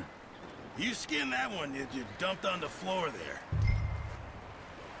both later. You skinned that one you dumped on the floor there.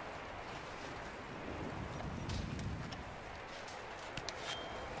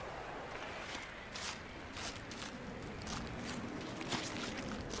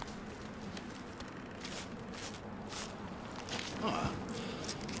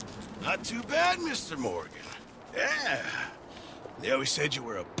 Not too bad, Mr. Morgan. Yeah. They always said you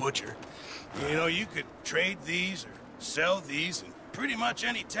were a butcher. You know, you could trade these or sell these in pretty much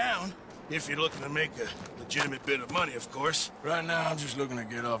any town. If you're looking to make a legitimate bit of money, of course. Right now, I'm just looking to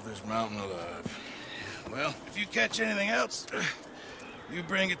get off this mountain alive. Well, if you catch anything else, you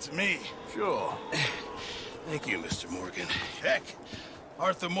bring it to me. Sure. Thank you, Mr. Morgan. Heck,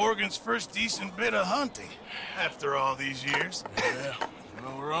 Arthur Morgan's first decent bit of hunting after all these years. Yeah.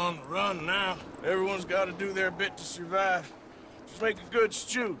 Well, we're on the run now. Everyone's got to do their bit to survive. Just make a good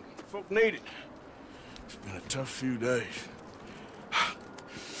stew. Folk need it. It's been a tough few days.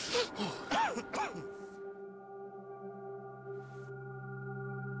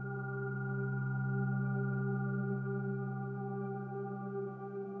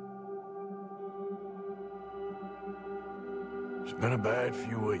 It's been a bad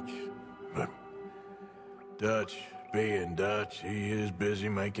few weeks, but Dutch being Dutch, he is busy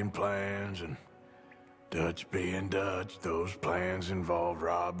making plans, and Dutch being Dutch, those plans involve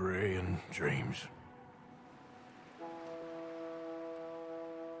robbery and dreams.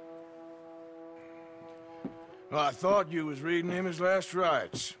 Well, I thought you was reading him his last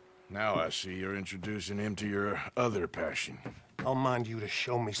rites. Now I see you're introducing him to your other passion. I'll mind you to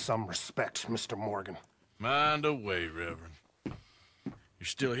show me some respect, Mr. Morgan. Mind away, Reverend. You're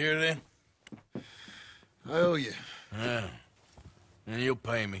still here, then? I owe you. Yeah. And you'll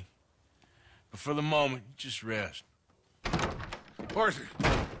pay me. But for the moment, just rest. Arthur,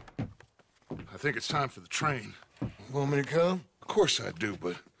 I think it's time for the train. Want me to come? Of course I do,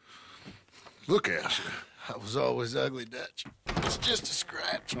 but look at you. I was always ugly, Dutch. It's just a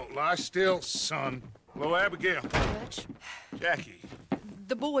scratch. Don't lie still, son. Hello, Abigail. Dutch, Jackie.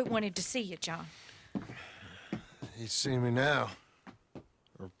 the boy wanted to see you, John. He's seen me now.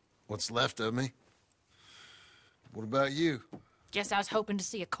 Or what's left of me. What about you? Guess I was hoping to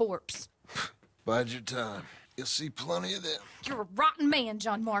see a corpse. Bide your time. You'll see plenty of them. You're a rotten man,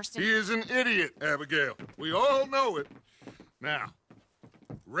 John Marston. He is an idiot, Abigail. We all know it. Now,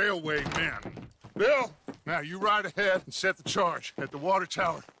 railway men. Bill, now you ride ahead and set the charge at the water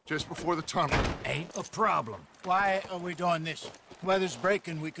tower just before the tunnel. Ain't a problem. Why are we doing this? Weather's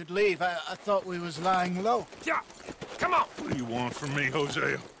breaking, we could leave. I thought we was lying low. Yeah, come on. What do you want from me,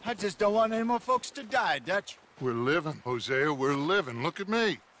 Hosea? I just don't want any more folks to die, Dutch. We're living, Hosea, we're living. Look at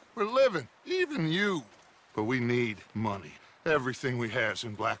me. We're living, even you. But we need money. Everything we has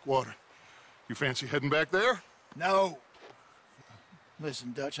in Blackwater. You fancy heading back there? No.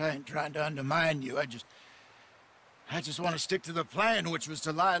 Listen, Dutch, I ain't trying to undermine you. I just want to stick to the plan, which was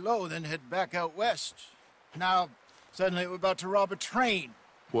to lie low, then head back out west. Now, suddenly we're about to rob a train.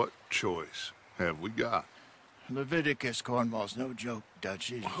 What choice have we got? Leviticus Cornwall's no joke, Dutch.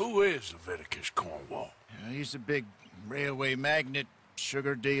 Who is Leviticus Cornwall? He's a big railway magnate,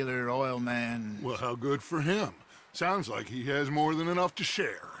 sugar dealer, oil man. Well, how good for him. Sounds like he has more than enough to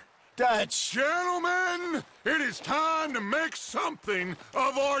share. Dutch! Gentlemen, it is time to make something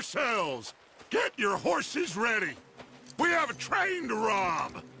of ourselves. Get your horses ready. We have a train to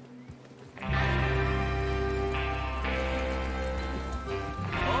rob. All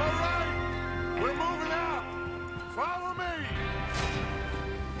right, we're moving out. Follow me.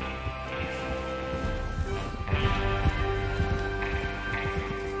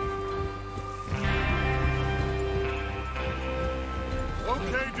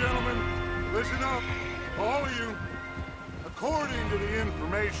 Okay, gentlemen, listen up, all of you. According to the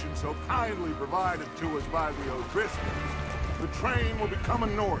information so kindly provided to us by the O'Driscolls, the train will be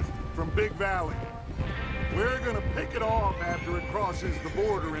coming north from Big Valley. We're gonna pick it off after it crosses the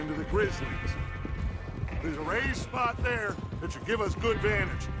border into the Grizzlies. There's a raised spot there that should give us good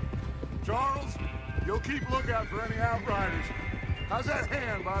vantage. Charles, you'll keep lookout for any outriders. How's that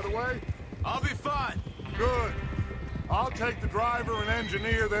hand, by the way? I'll be fine. Good. I'll take the driver and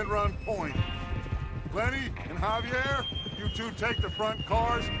engineer, then run point. Lenny and Javier, you two take the front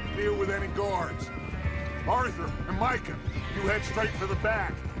cars, deal with any guards. Arthur and Micah, you head straight for the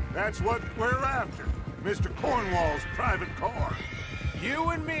back. That's what we're after. Mr. Cornwall's private car. You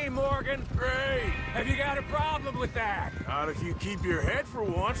and me, Morgan. Great. Have you got a problem with that? Not if you keep your head for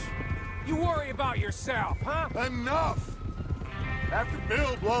once. You worry about yourself, huh? Enough! After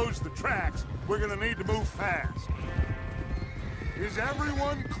Bill blows the tracks, we're gonna need to move fast. Is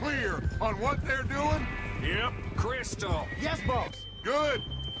everyone clear on what they're doing? Yep. Crystal. Yes, boss. Good.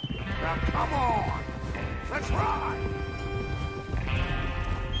 Now come on. Let's ride.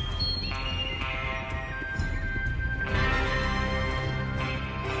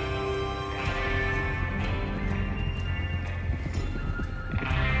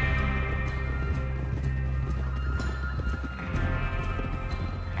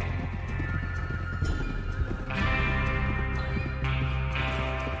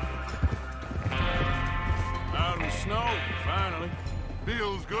 Snow, finally.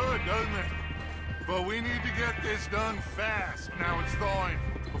 Feels good, doesn't it? But we need to get this done fast, now it's thawing,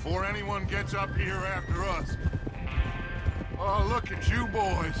 before anyone gets up here after us. Oh, look at you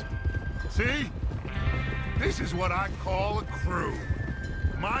boys. See? This is what I call a crew.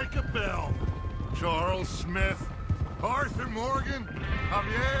 Micah Bell, Charles Smith, Arthur Morgan,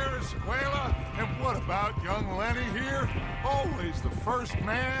 Javier Escuela, and what about young Lenny here? Always the first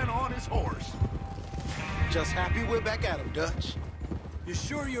man on his horse. Just happy we're back at him, Dutch. You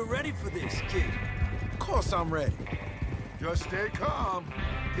sure you're ready for this, kid? Of course I'm ready. Just stay calm.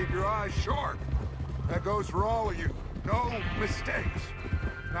 Keep your eyes sharp. That goes for all of you. No mistakes.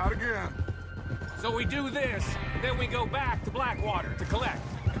 Not again. So we do this, then we go back to Blackwater to collect.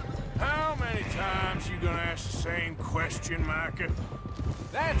 How many times you gonna ask the same question, Micah?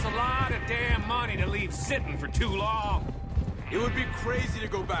 That's a lot of damn money to leave sitting for too long. It would be crazy to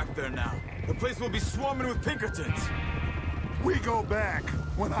go back there now. The place will be swarming with Pinkertons. We go back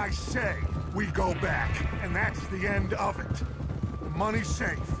when I say we go back, and that's the end of it. The money's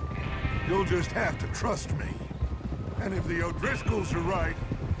safe. You'll just have to trust me. And if the O'Driscolls are right,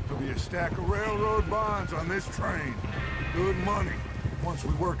 there'll be a stack of railroad bonds on this train. Good money, once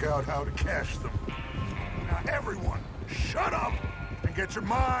we work out how to cash them. Now everyone, shut up and get your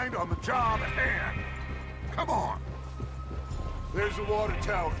mind on the job at hand. Come on. There's the water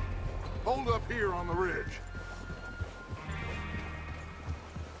tower. Hold up here on the ridge.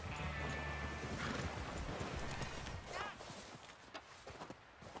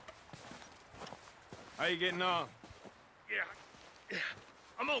 How you getting on? Yeah,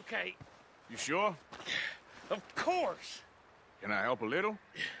 I'm okay. You sure? Of course. Can I help a little?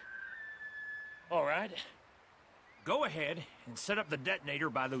 All right. Go ahead and set up the detonator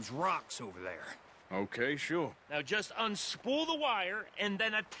by those rocks over there. Okay, sure. Now just unspool the wire and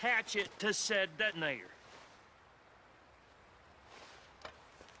then attach it to said detonator.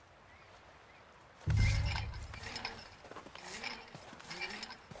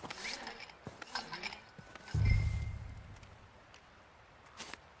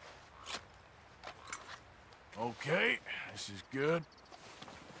 Okay, this is good.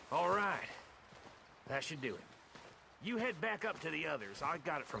 All right. That should do it. You head back up to the others. I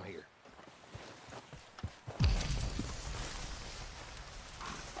got it from here.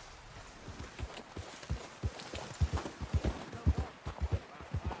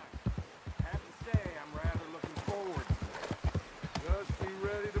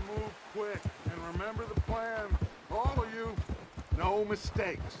 No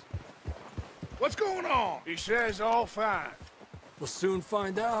mistakes. What's going on? He says all fine. We'll soon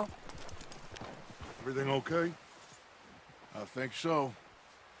find out. Everything okay? I think so.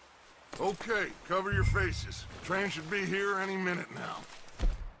 Okay, cover your faces. Train should be here any minute now.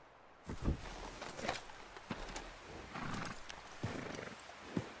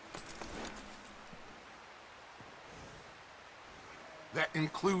 That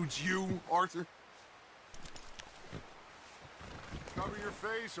includes you, Arthur? Cover your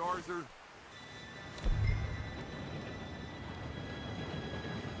face, Arthur.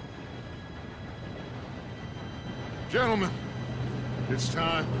 Gentlemen, it's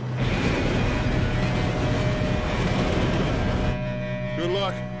time. Good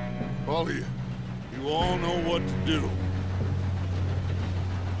luck, all of you. You all know what to do.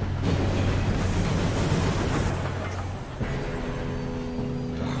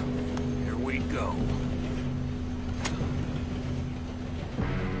 Here we go.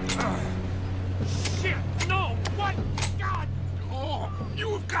 Shit! No! What? God! Oh, you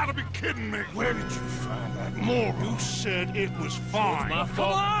have got to be kidding me. Where did you find that moron? You said it was fine. It's my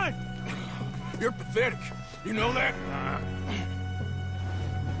fault. Come on! You're pathetic. You know that?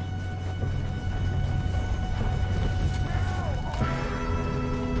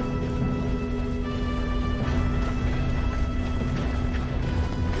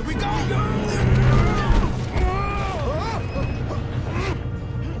 Pull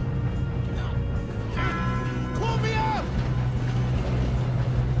me up!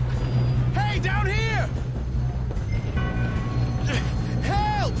 Hey, down here!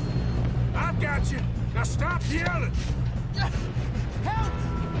 Help! I've got you. Now stop yelling. Help!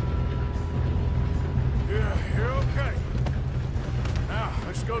 Yeah, you're okay. Now,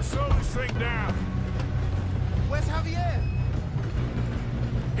 let's go slow this thing down. Where's Javier?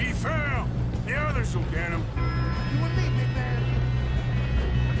 He fell. The others will get him. You and me, big man.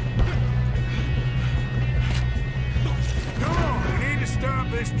 Come on, we need to stop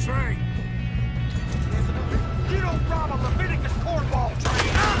this train. You don't rob a Leviticus cornball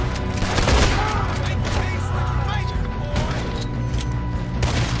train!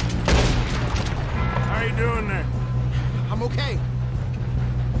 How you doing there? I'm okay.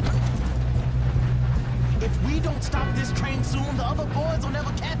 If we don't stop this train soon, the other boys will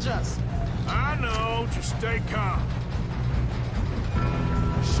never catch us. I know, just stay calm.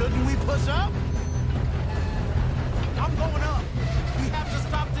 Shouldn't we push up? I'm going up. We have to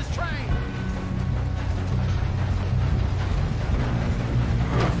stop this train.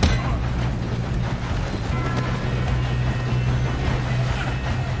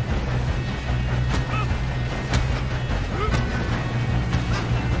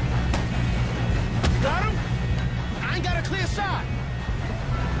 Got him? I ain't got a clear shot.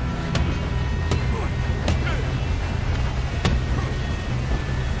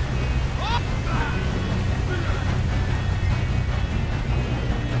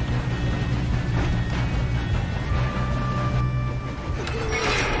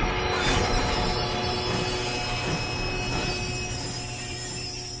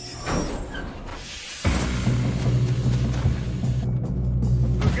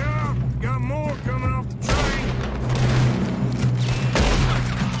 Look out! Got more coming off the train.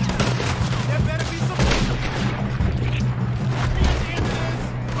 There better be some...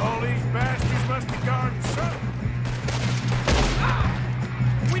 All these bastards must be guarding something.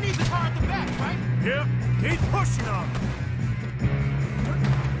 We need the car at the back, right? Yep, keep pushing on it.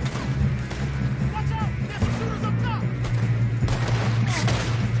 Watch out! There's some shooters up top!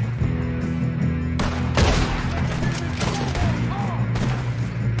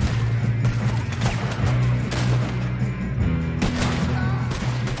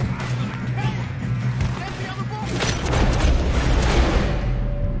 There's the other boy!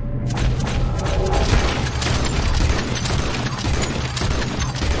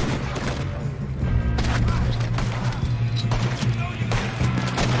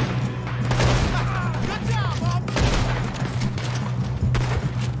 Good job, Bob!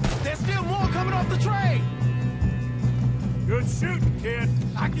 There's still more coming off the train! Good shooting, kid.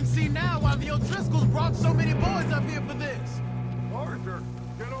 I can see now why the O'Driscolls brought so many boys up here for this. Arthur,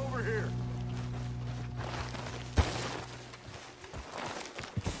 get over here.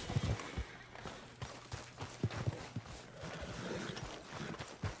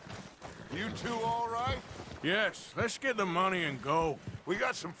 You two all right? Yes, let's get the money and go. We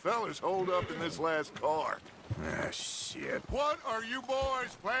got some fellas holed up in this last car. Ah, shit. What are you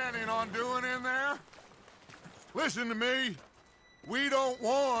boys planning on doing in there? Listen to me. We don't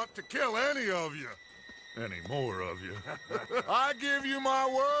want to kill any of you. Any more of you. I give you my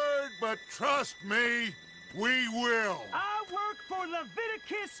word, but trust me, we will. I work for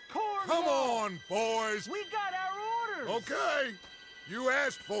Leviticus Corps. Come on, boys. We got our orders. Okay. You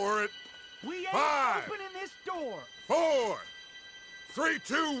asked for it. We ain't 5, opening this door. 4, 3,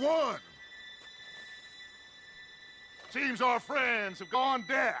 2, 1. Seems our friends have gone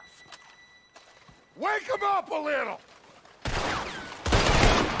deaf. Wake them up a little.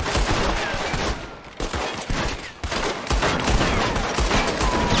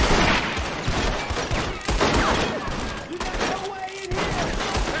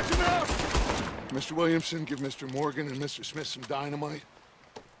 That's enough. Mr. Williamson, give Mr. Morgan and Mr. Smith some dynamite.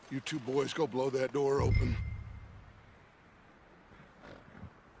 You two boys go blow that door open.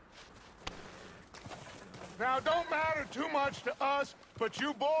 Now, it don't matter too much to us, but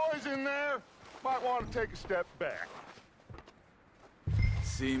you boys in there might want to take a step back.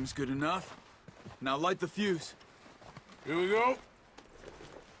 Seems good enough. Now light the fuse. Here we go.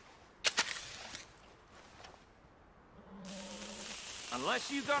 Unless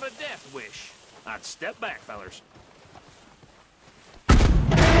you got a death wish, I'd step back, fellers.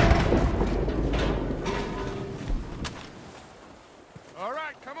 All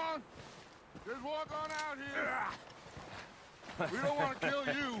right, come on. Just walk on out here. We don't want to kill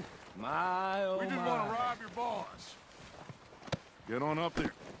you. My, oh We just my. want to rob your boss. Get on up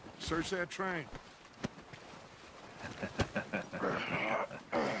there. Search that train.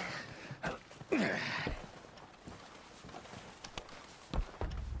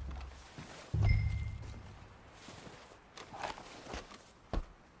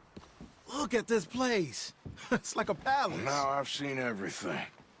 Look at this place. It's like a palace. Well, now I've seen everything.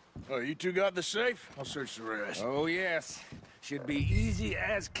 Oh, you two got the safe? I'll search the rest. Oh, yes. Should be easy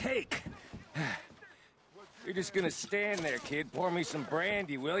as cake. You're just gonna stand there, kid. Pour me some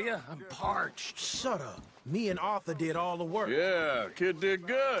brandy, will you? I'm parched. Shut up. Me and Arthur did all the work. Yeah, kid did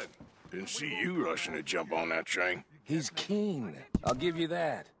good. Didn't see you rushing to jump on that train. He's keen. I'll give you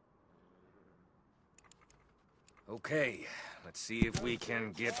that. Okay, let's see if we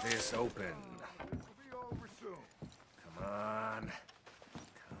can get this open. Come on.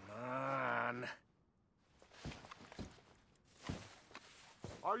 Come on.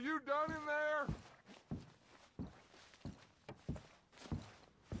 Are you done in there?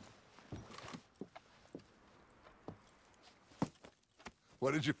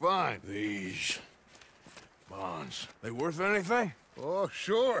 What did you find? These bonds. They worth anything? Oh,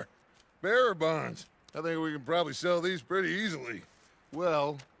 sure. Bearer bonds. I think we can probably sell these pretty easily.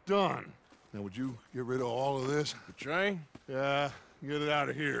 Well done. Now, would you get rid of all of this? The train? Yeah, get it out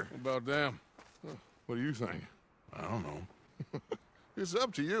of here. What about them? What do you think? I don't know. It's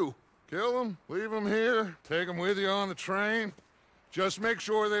up to you. Kill them, leave them here, take them with you on the train. Just make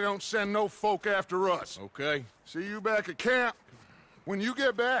sure they don't send no folk after us. Okay. See you back at camp. When you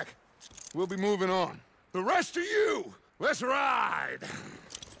get back, we'll be moving on. The rest of you, let's ride!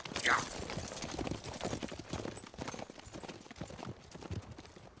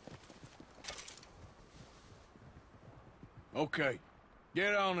 Okay.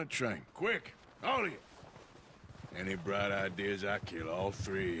 Get on the train. Quick. All of you. Any bright ideas, I kill all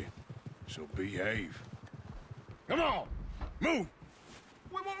three. So behave. Come on! Move!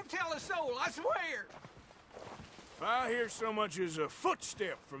 We won't tell a soul, I swear! If I hear so much as a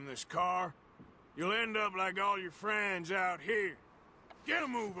footstep from this car, you'll end up like all your friends out here. Get a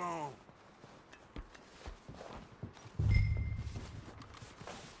move on.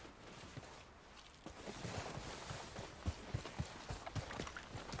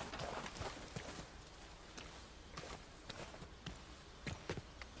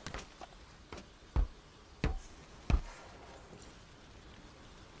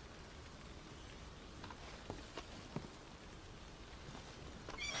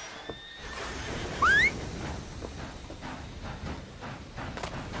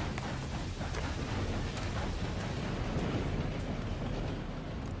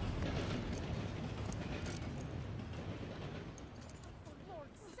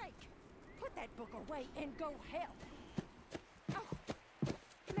 Book away and go help. Oh,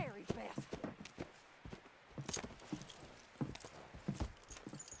 Mary Beth.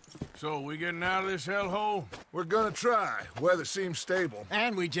 So, we getting out of this hellhole? We're gonna try. Weather seems stable.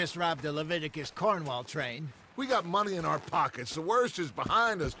 And we just robbed the Leviticus Cornwall train. We got money in our pockets. The worst is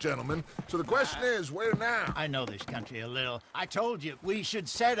behind us, gentlemen. So the question is, where now? I know this country a little. I told you, we should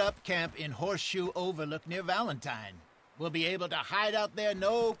set up camp in Horseshoe Overlook near Valentine. We'll be able to hide out there,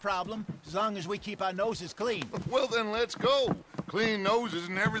 no problem, as long as we keep our noses clean. Well, then let's go. Clean noses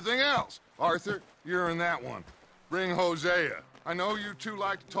and everything else. Arthur, you're in that one. Bring Hosea. I know you two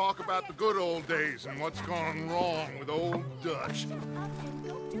like to talk about the good old days and what's gone wrong with old Dutch.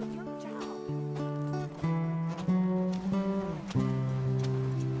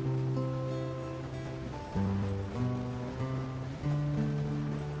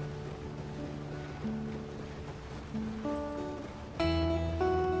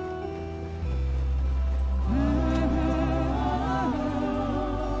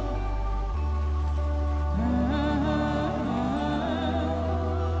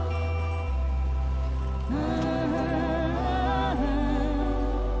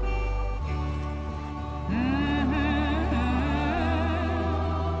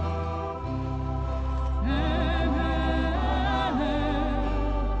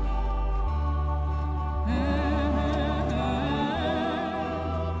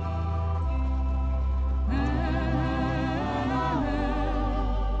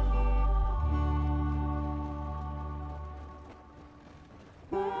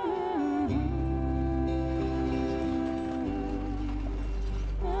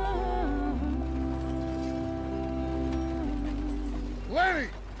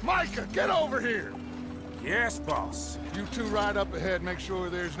 Micah, get over here! Yes, boss. You two ride up ahead, make sure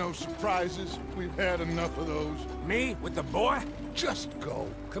there's no surprises. We've had enough of those. Me? With the boy? Just go.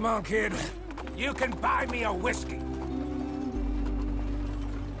 Come on, kid. You can buy me a whiskey.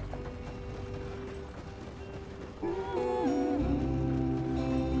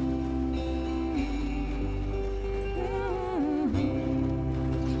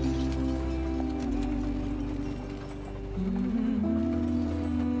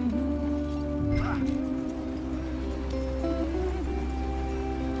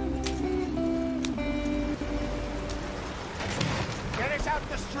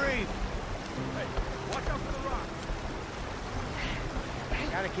 breathe. Hey, watch out for the rock.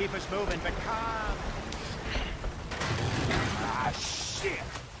 Gotta keep us moving, but calm. Ah, shit!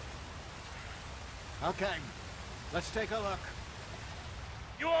 Okay, let's take a look.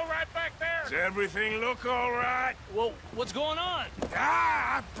 You all right back there? Does everything look all right? Well, what's going on?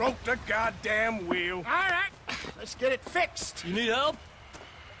 Ah, I broke the goddamn wheel. All right, let's get it fixed. You need help?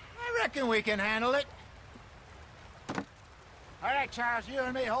 I reckon we can handle it. All right, Charles, you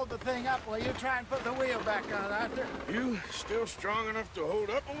and me hold the thing up while you try and put the wheel back on, Arthur. You still strong enough to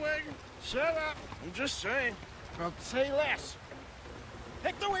hold up a wagon? Shut up. I'm just saying. Well, say less.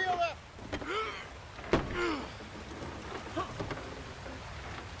 Pick the wheel up.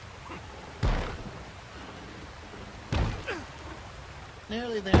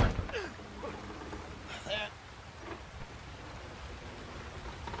 Nearly there. That.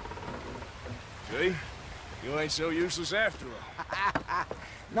 See? You ain't so useless after all.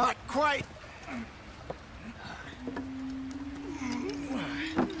 Not quite.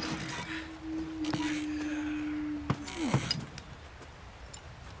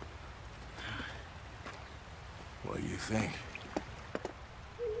 What do you think?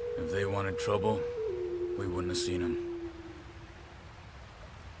 If they wanted trouble, we wouldn't have seen them.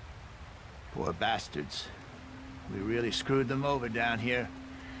 Poor bastards. We really screwed them over down here.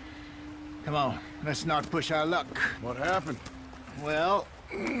 Come on, let's not push our luck. What happened? Well,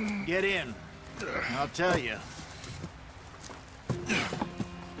 get in. I'll tell you.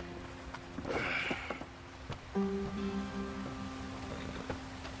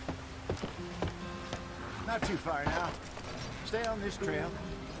 Not too far now. Stay on this trail.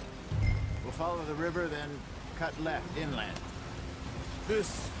 We'll follow the river, then cut left inland.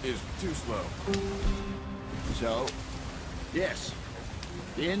 This is too slow. So, yes.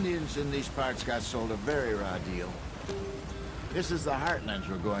 The Indians in these parts got sold a very raw deal. This is the heartlands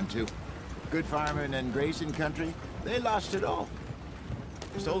we're going to. Good farming and grazing country, they lost it all.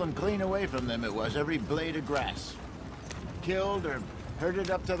 Stolen clean away from them it was, every blade of grass. Killed or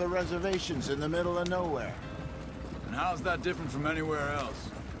herded up to the reservations in the middle of nowhere. And how's that different from anywhere else?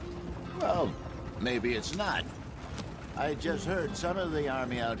 Well, maybe it's not. I just heard some of the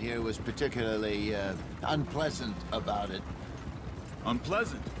army out here was particularly, unpleasant about it.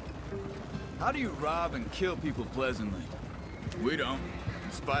 Unpleasant? How do you rob and kill people pleasantly? We don't,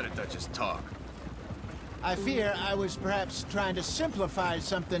 in spite of Dutch's talk. I fear I was perhaps trying to simplify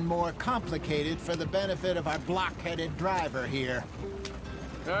something more complicated for the benefit of our block-headed driver here.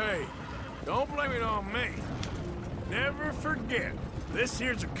 Hey, don't blame it on me. Never forget, this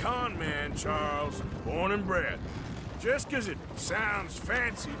here's a con man, Charles, born and bred. Just 'cause it sounds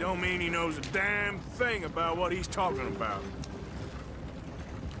fancy don't mean he knows a damn thing about what he's talking about.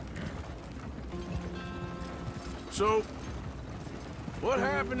 So, what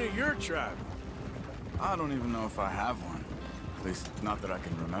happened to your tribe? I don't even know if I have one. At least, not that I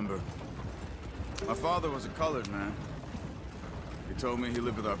can remember. My father was a colored man. He told me he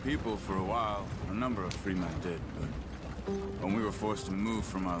lived with our people for a while. A number of free men did, but when we were forced to move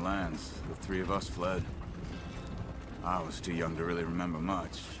from our lands, the three of us fled. I was too young to really remember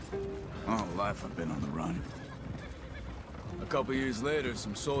much. My whole life I've been on the run. A couple years later,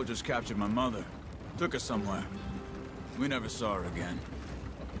 some soldiers captured my mother. Took her somewhere. We never saw her again.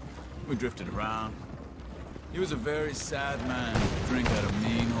 We drifted around. He was a very sad man. Drink had a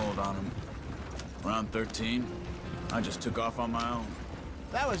mean hold on him. Around 13, I just took off on my own.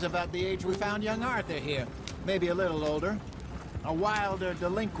 That was about the age we found young Arthur here. Maybe a little older. A wilder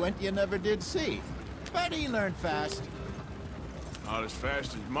delinquent you never did see. But he learned fast. Not as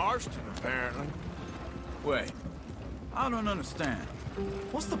fast as Marston, apparently. Wait, I don't understand.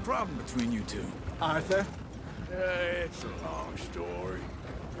 What's the problem between you two? Arthur? It's a long story.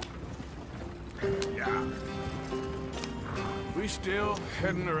 Yeah. We still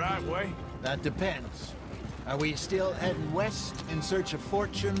heading the right way? That depends. Are we still heading west in search of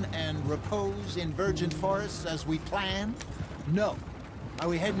fortune and repose in virgin forests as we planned? No. Are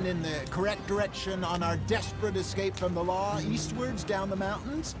we heading in the correct direction on our desperate escape from the law eastwards down the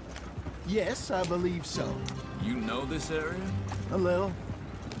mountains? Yes, I believe so. You know this area? A little.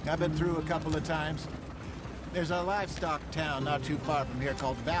 I've been through a couple of times. There's a livestock town not too far from here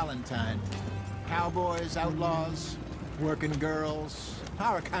called Valentine. Cowboys, outlaws, working girls,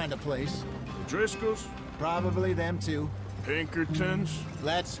 our kind of place. Driscolls? Probably them too. Pinkertons?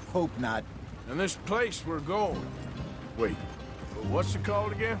 Let's hope not. And this place we're going. Wait, what's it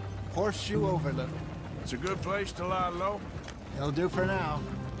called again? Horseshoe Overlook. It's a good place to lie low? It'll do for now.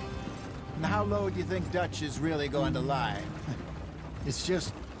 And how low do you think Dutch is really going to lie? It's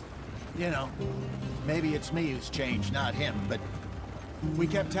just, you know, maybe it's me who's changed, not him, but We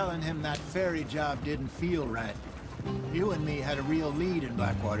kept telling him that ferry job didn't feel right. You and me had a real lead in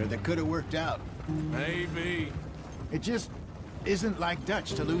Blackwater that could have worked out. Maybe. It just isn't like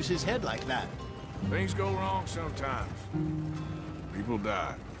Dutch to lose his head like that. Things go wrong sometimes. People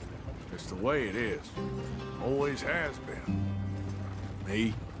die. It's the way it is. Always has been.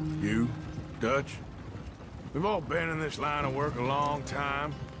 Me, you, Dutch. We've all been in this line of work a long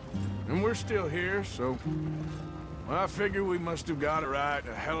time. And we're still here, so... Well, I figure we must have got it right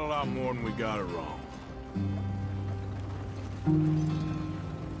a hell of a lot more than we got it wrong.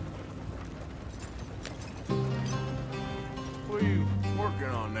 What are you working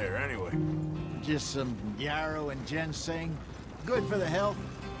on there, anyway? Just some yarrow and ginseng. Good for the health.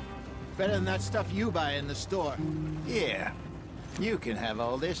 Better than that stuff you buy in the store. Yeah, you can have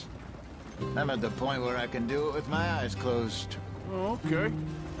all this. I'm at the point where I can do it with my eyes closed. Oh, okay.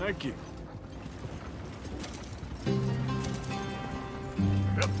 Thank you.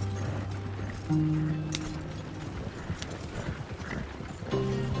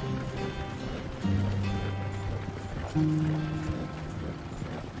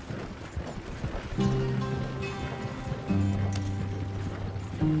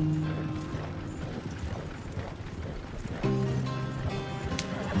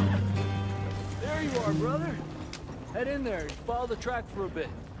 There you are, brother. Head in there and follow the track for a bit.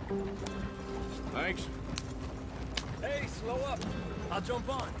 Thanks. Hey, slow up. I'll jump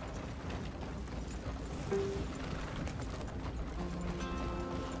on.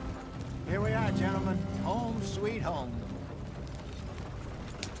 Here we are, gentlemen. Home sweet home.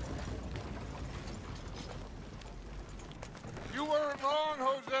 You weren't wrong,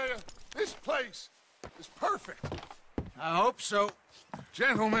 Hosea. This place is perfect. I hope so.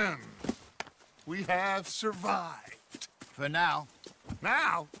 Gentlemen, we have survived. For now.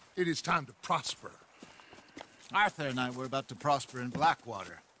 Now, it is time to prosper. Arthur and I were about to prosper in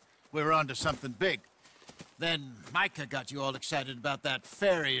Blackwater. We were onto something big. Then Micah got you all excited about that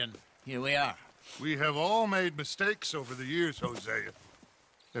ferry, and here we are. We have all made mistakes over the years, Hosea.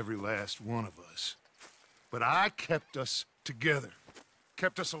 Every last one of us. But I kept us together.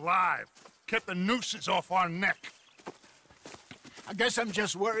 Kept us alive. Kept the nooses off our neck. I guess I'm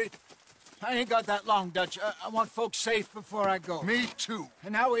just worried. I ain't got that long, Dutch. I want folks safe before I go. Me too.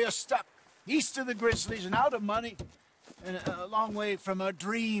 And now we are stuck. East of the Grizzlies and out of money. And a long way from our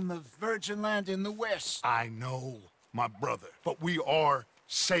dream of virgin land in the west. I know, my brother. But we are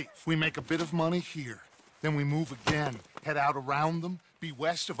safe. We make a bit of money here. Then we move again. Head out around them. Be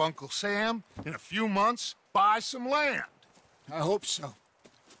west of Uncle Sam. In a few months, buy some land. I hope so.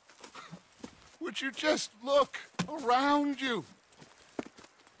 Would you just look around you?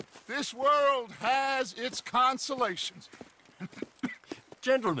 This world has its consolations.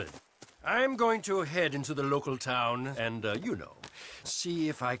 Gentlemen, I'm going to head into the local town and, you know, see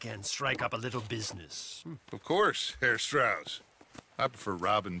if I can strike up a little business. Of course, Herr Strauss. I prefer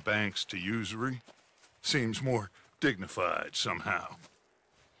robbing banks to usury. Seems more dignified somehow.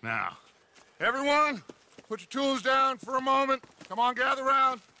 Now, everyone, put your tools down for a moment. Come on, gather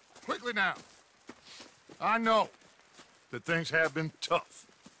round. Quickly now. I know that things have been tough,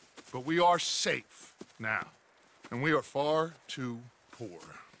 but we are safe now, and we are far too poor.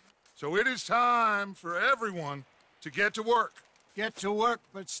 So it is time for everyone to get to work. Get to work,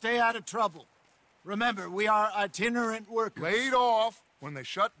 but stay out of trouble. Remember, we are itinerant workers. Laid off when they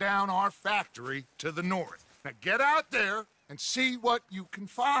shut down our factory to the north. Now get out there and see what you can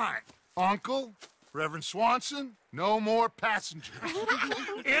find. Uncle, Reverend Swanson, no more passengers.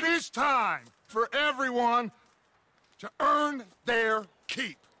 It is time for everyone to earn their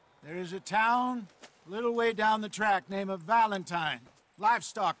keep. There is a town a little way down the track named Valentine.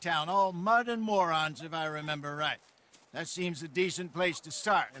 Livestock town, all mud and morons, if I remember right. That seems a decent place to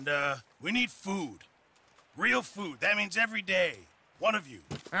start. And, we need food. Real food. That means every day. One of you.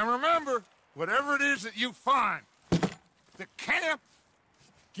 And remember, whatever it is that you find, the camp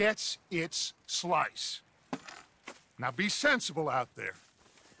gets its slice. Now be sensible out there.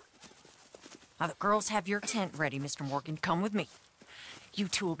 Now, the girls have your tent ready, Mr. Morgan. Come with me. You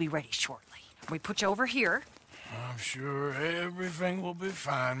two will be ready shortly. We put you over here. I'm sure everything will be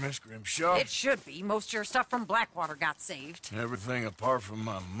fine, Miss Grimshaw. It should be. Most of your stuff from Blackwater got saved. Everything apart from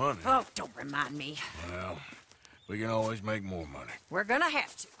my money. Oh, don't remind me. Well, we can always make more money. We're gonna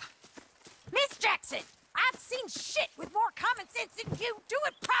have to. Miss Jackson, I've seen shit with more common sense than you. Do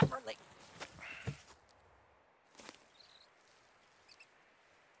it properly.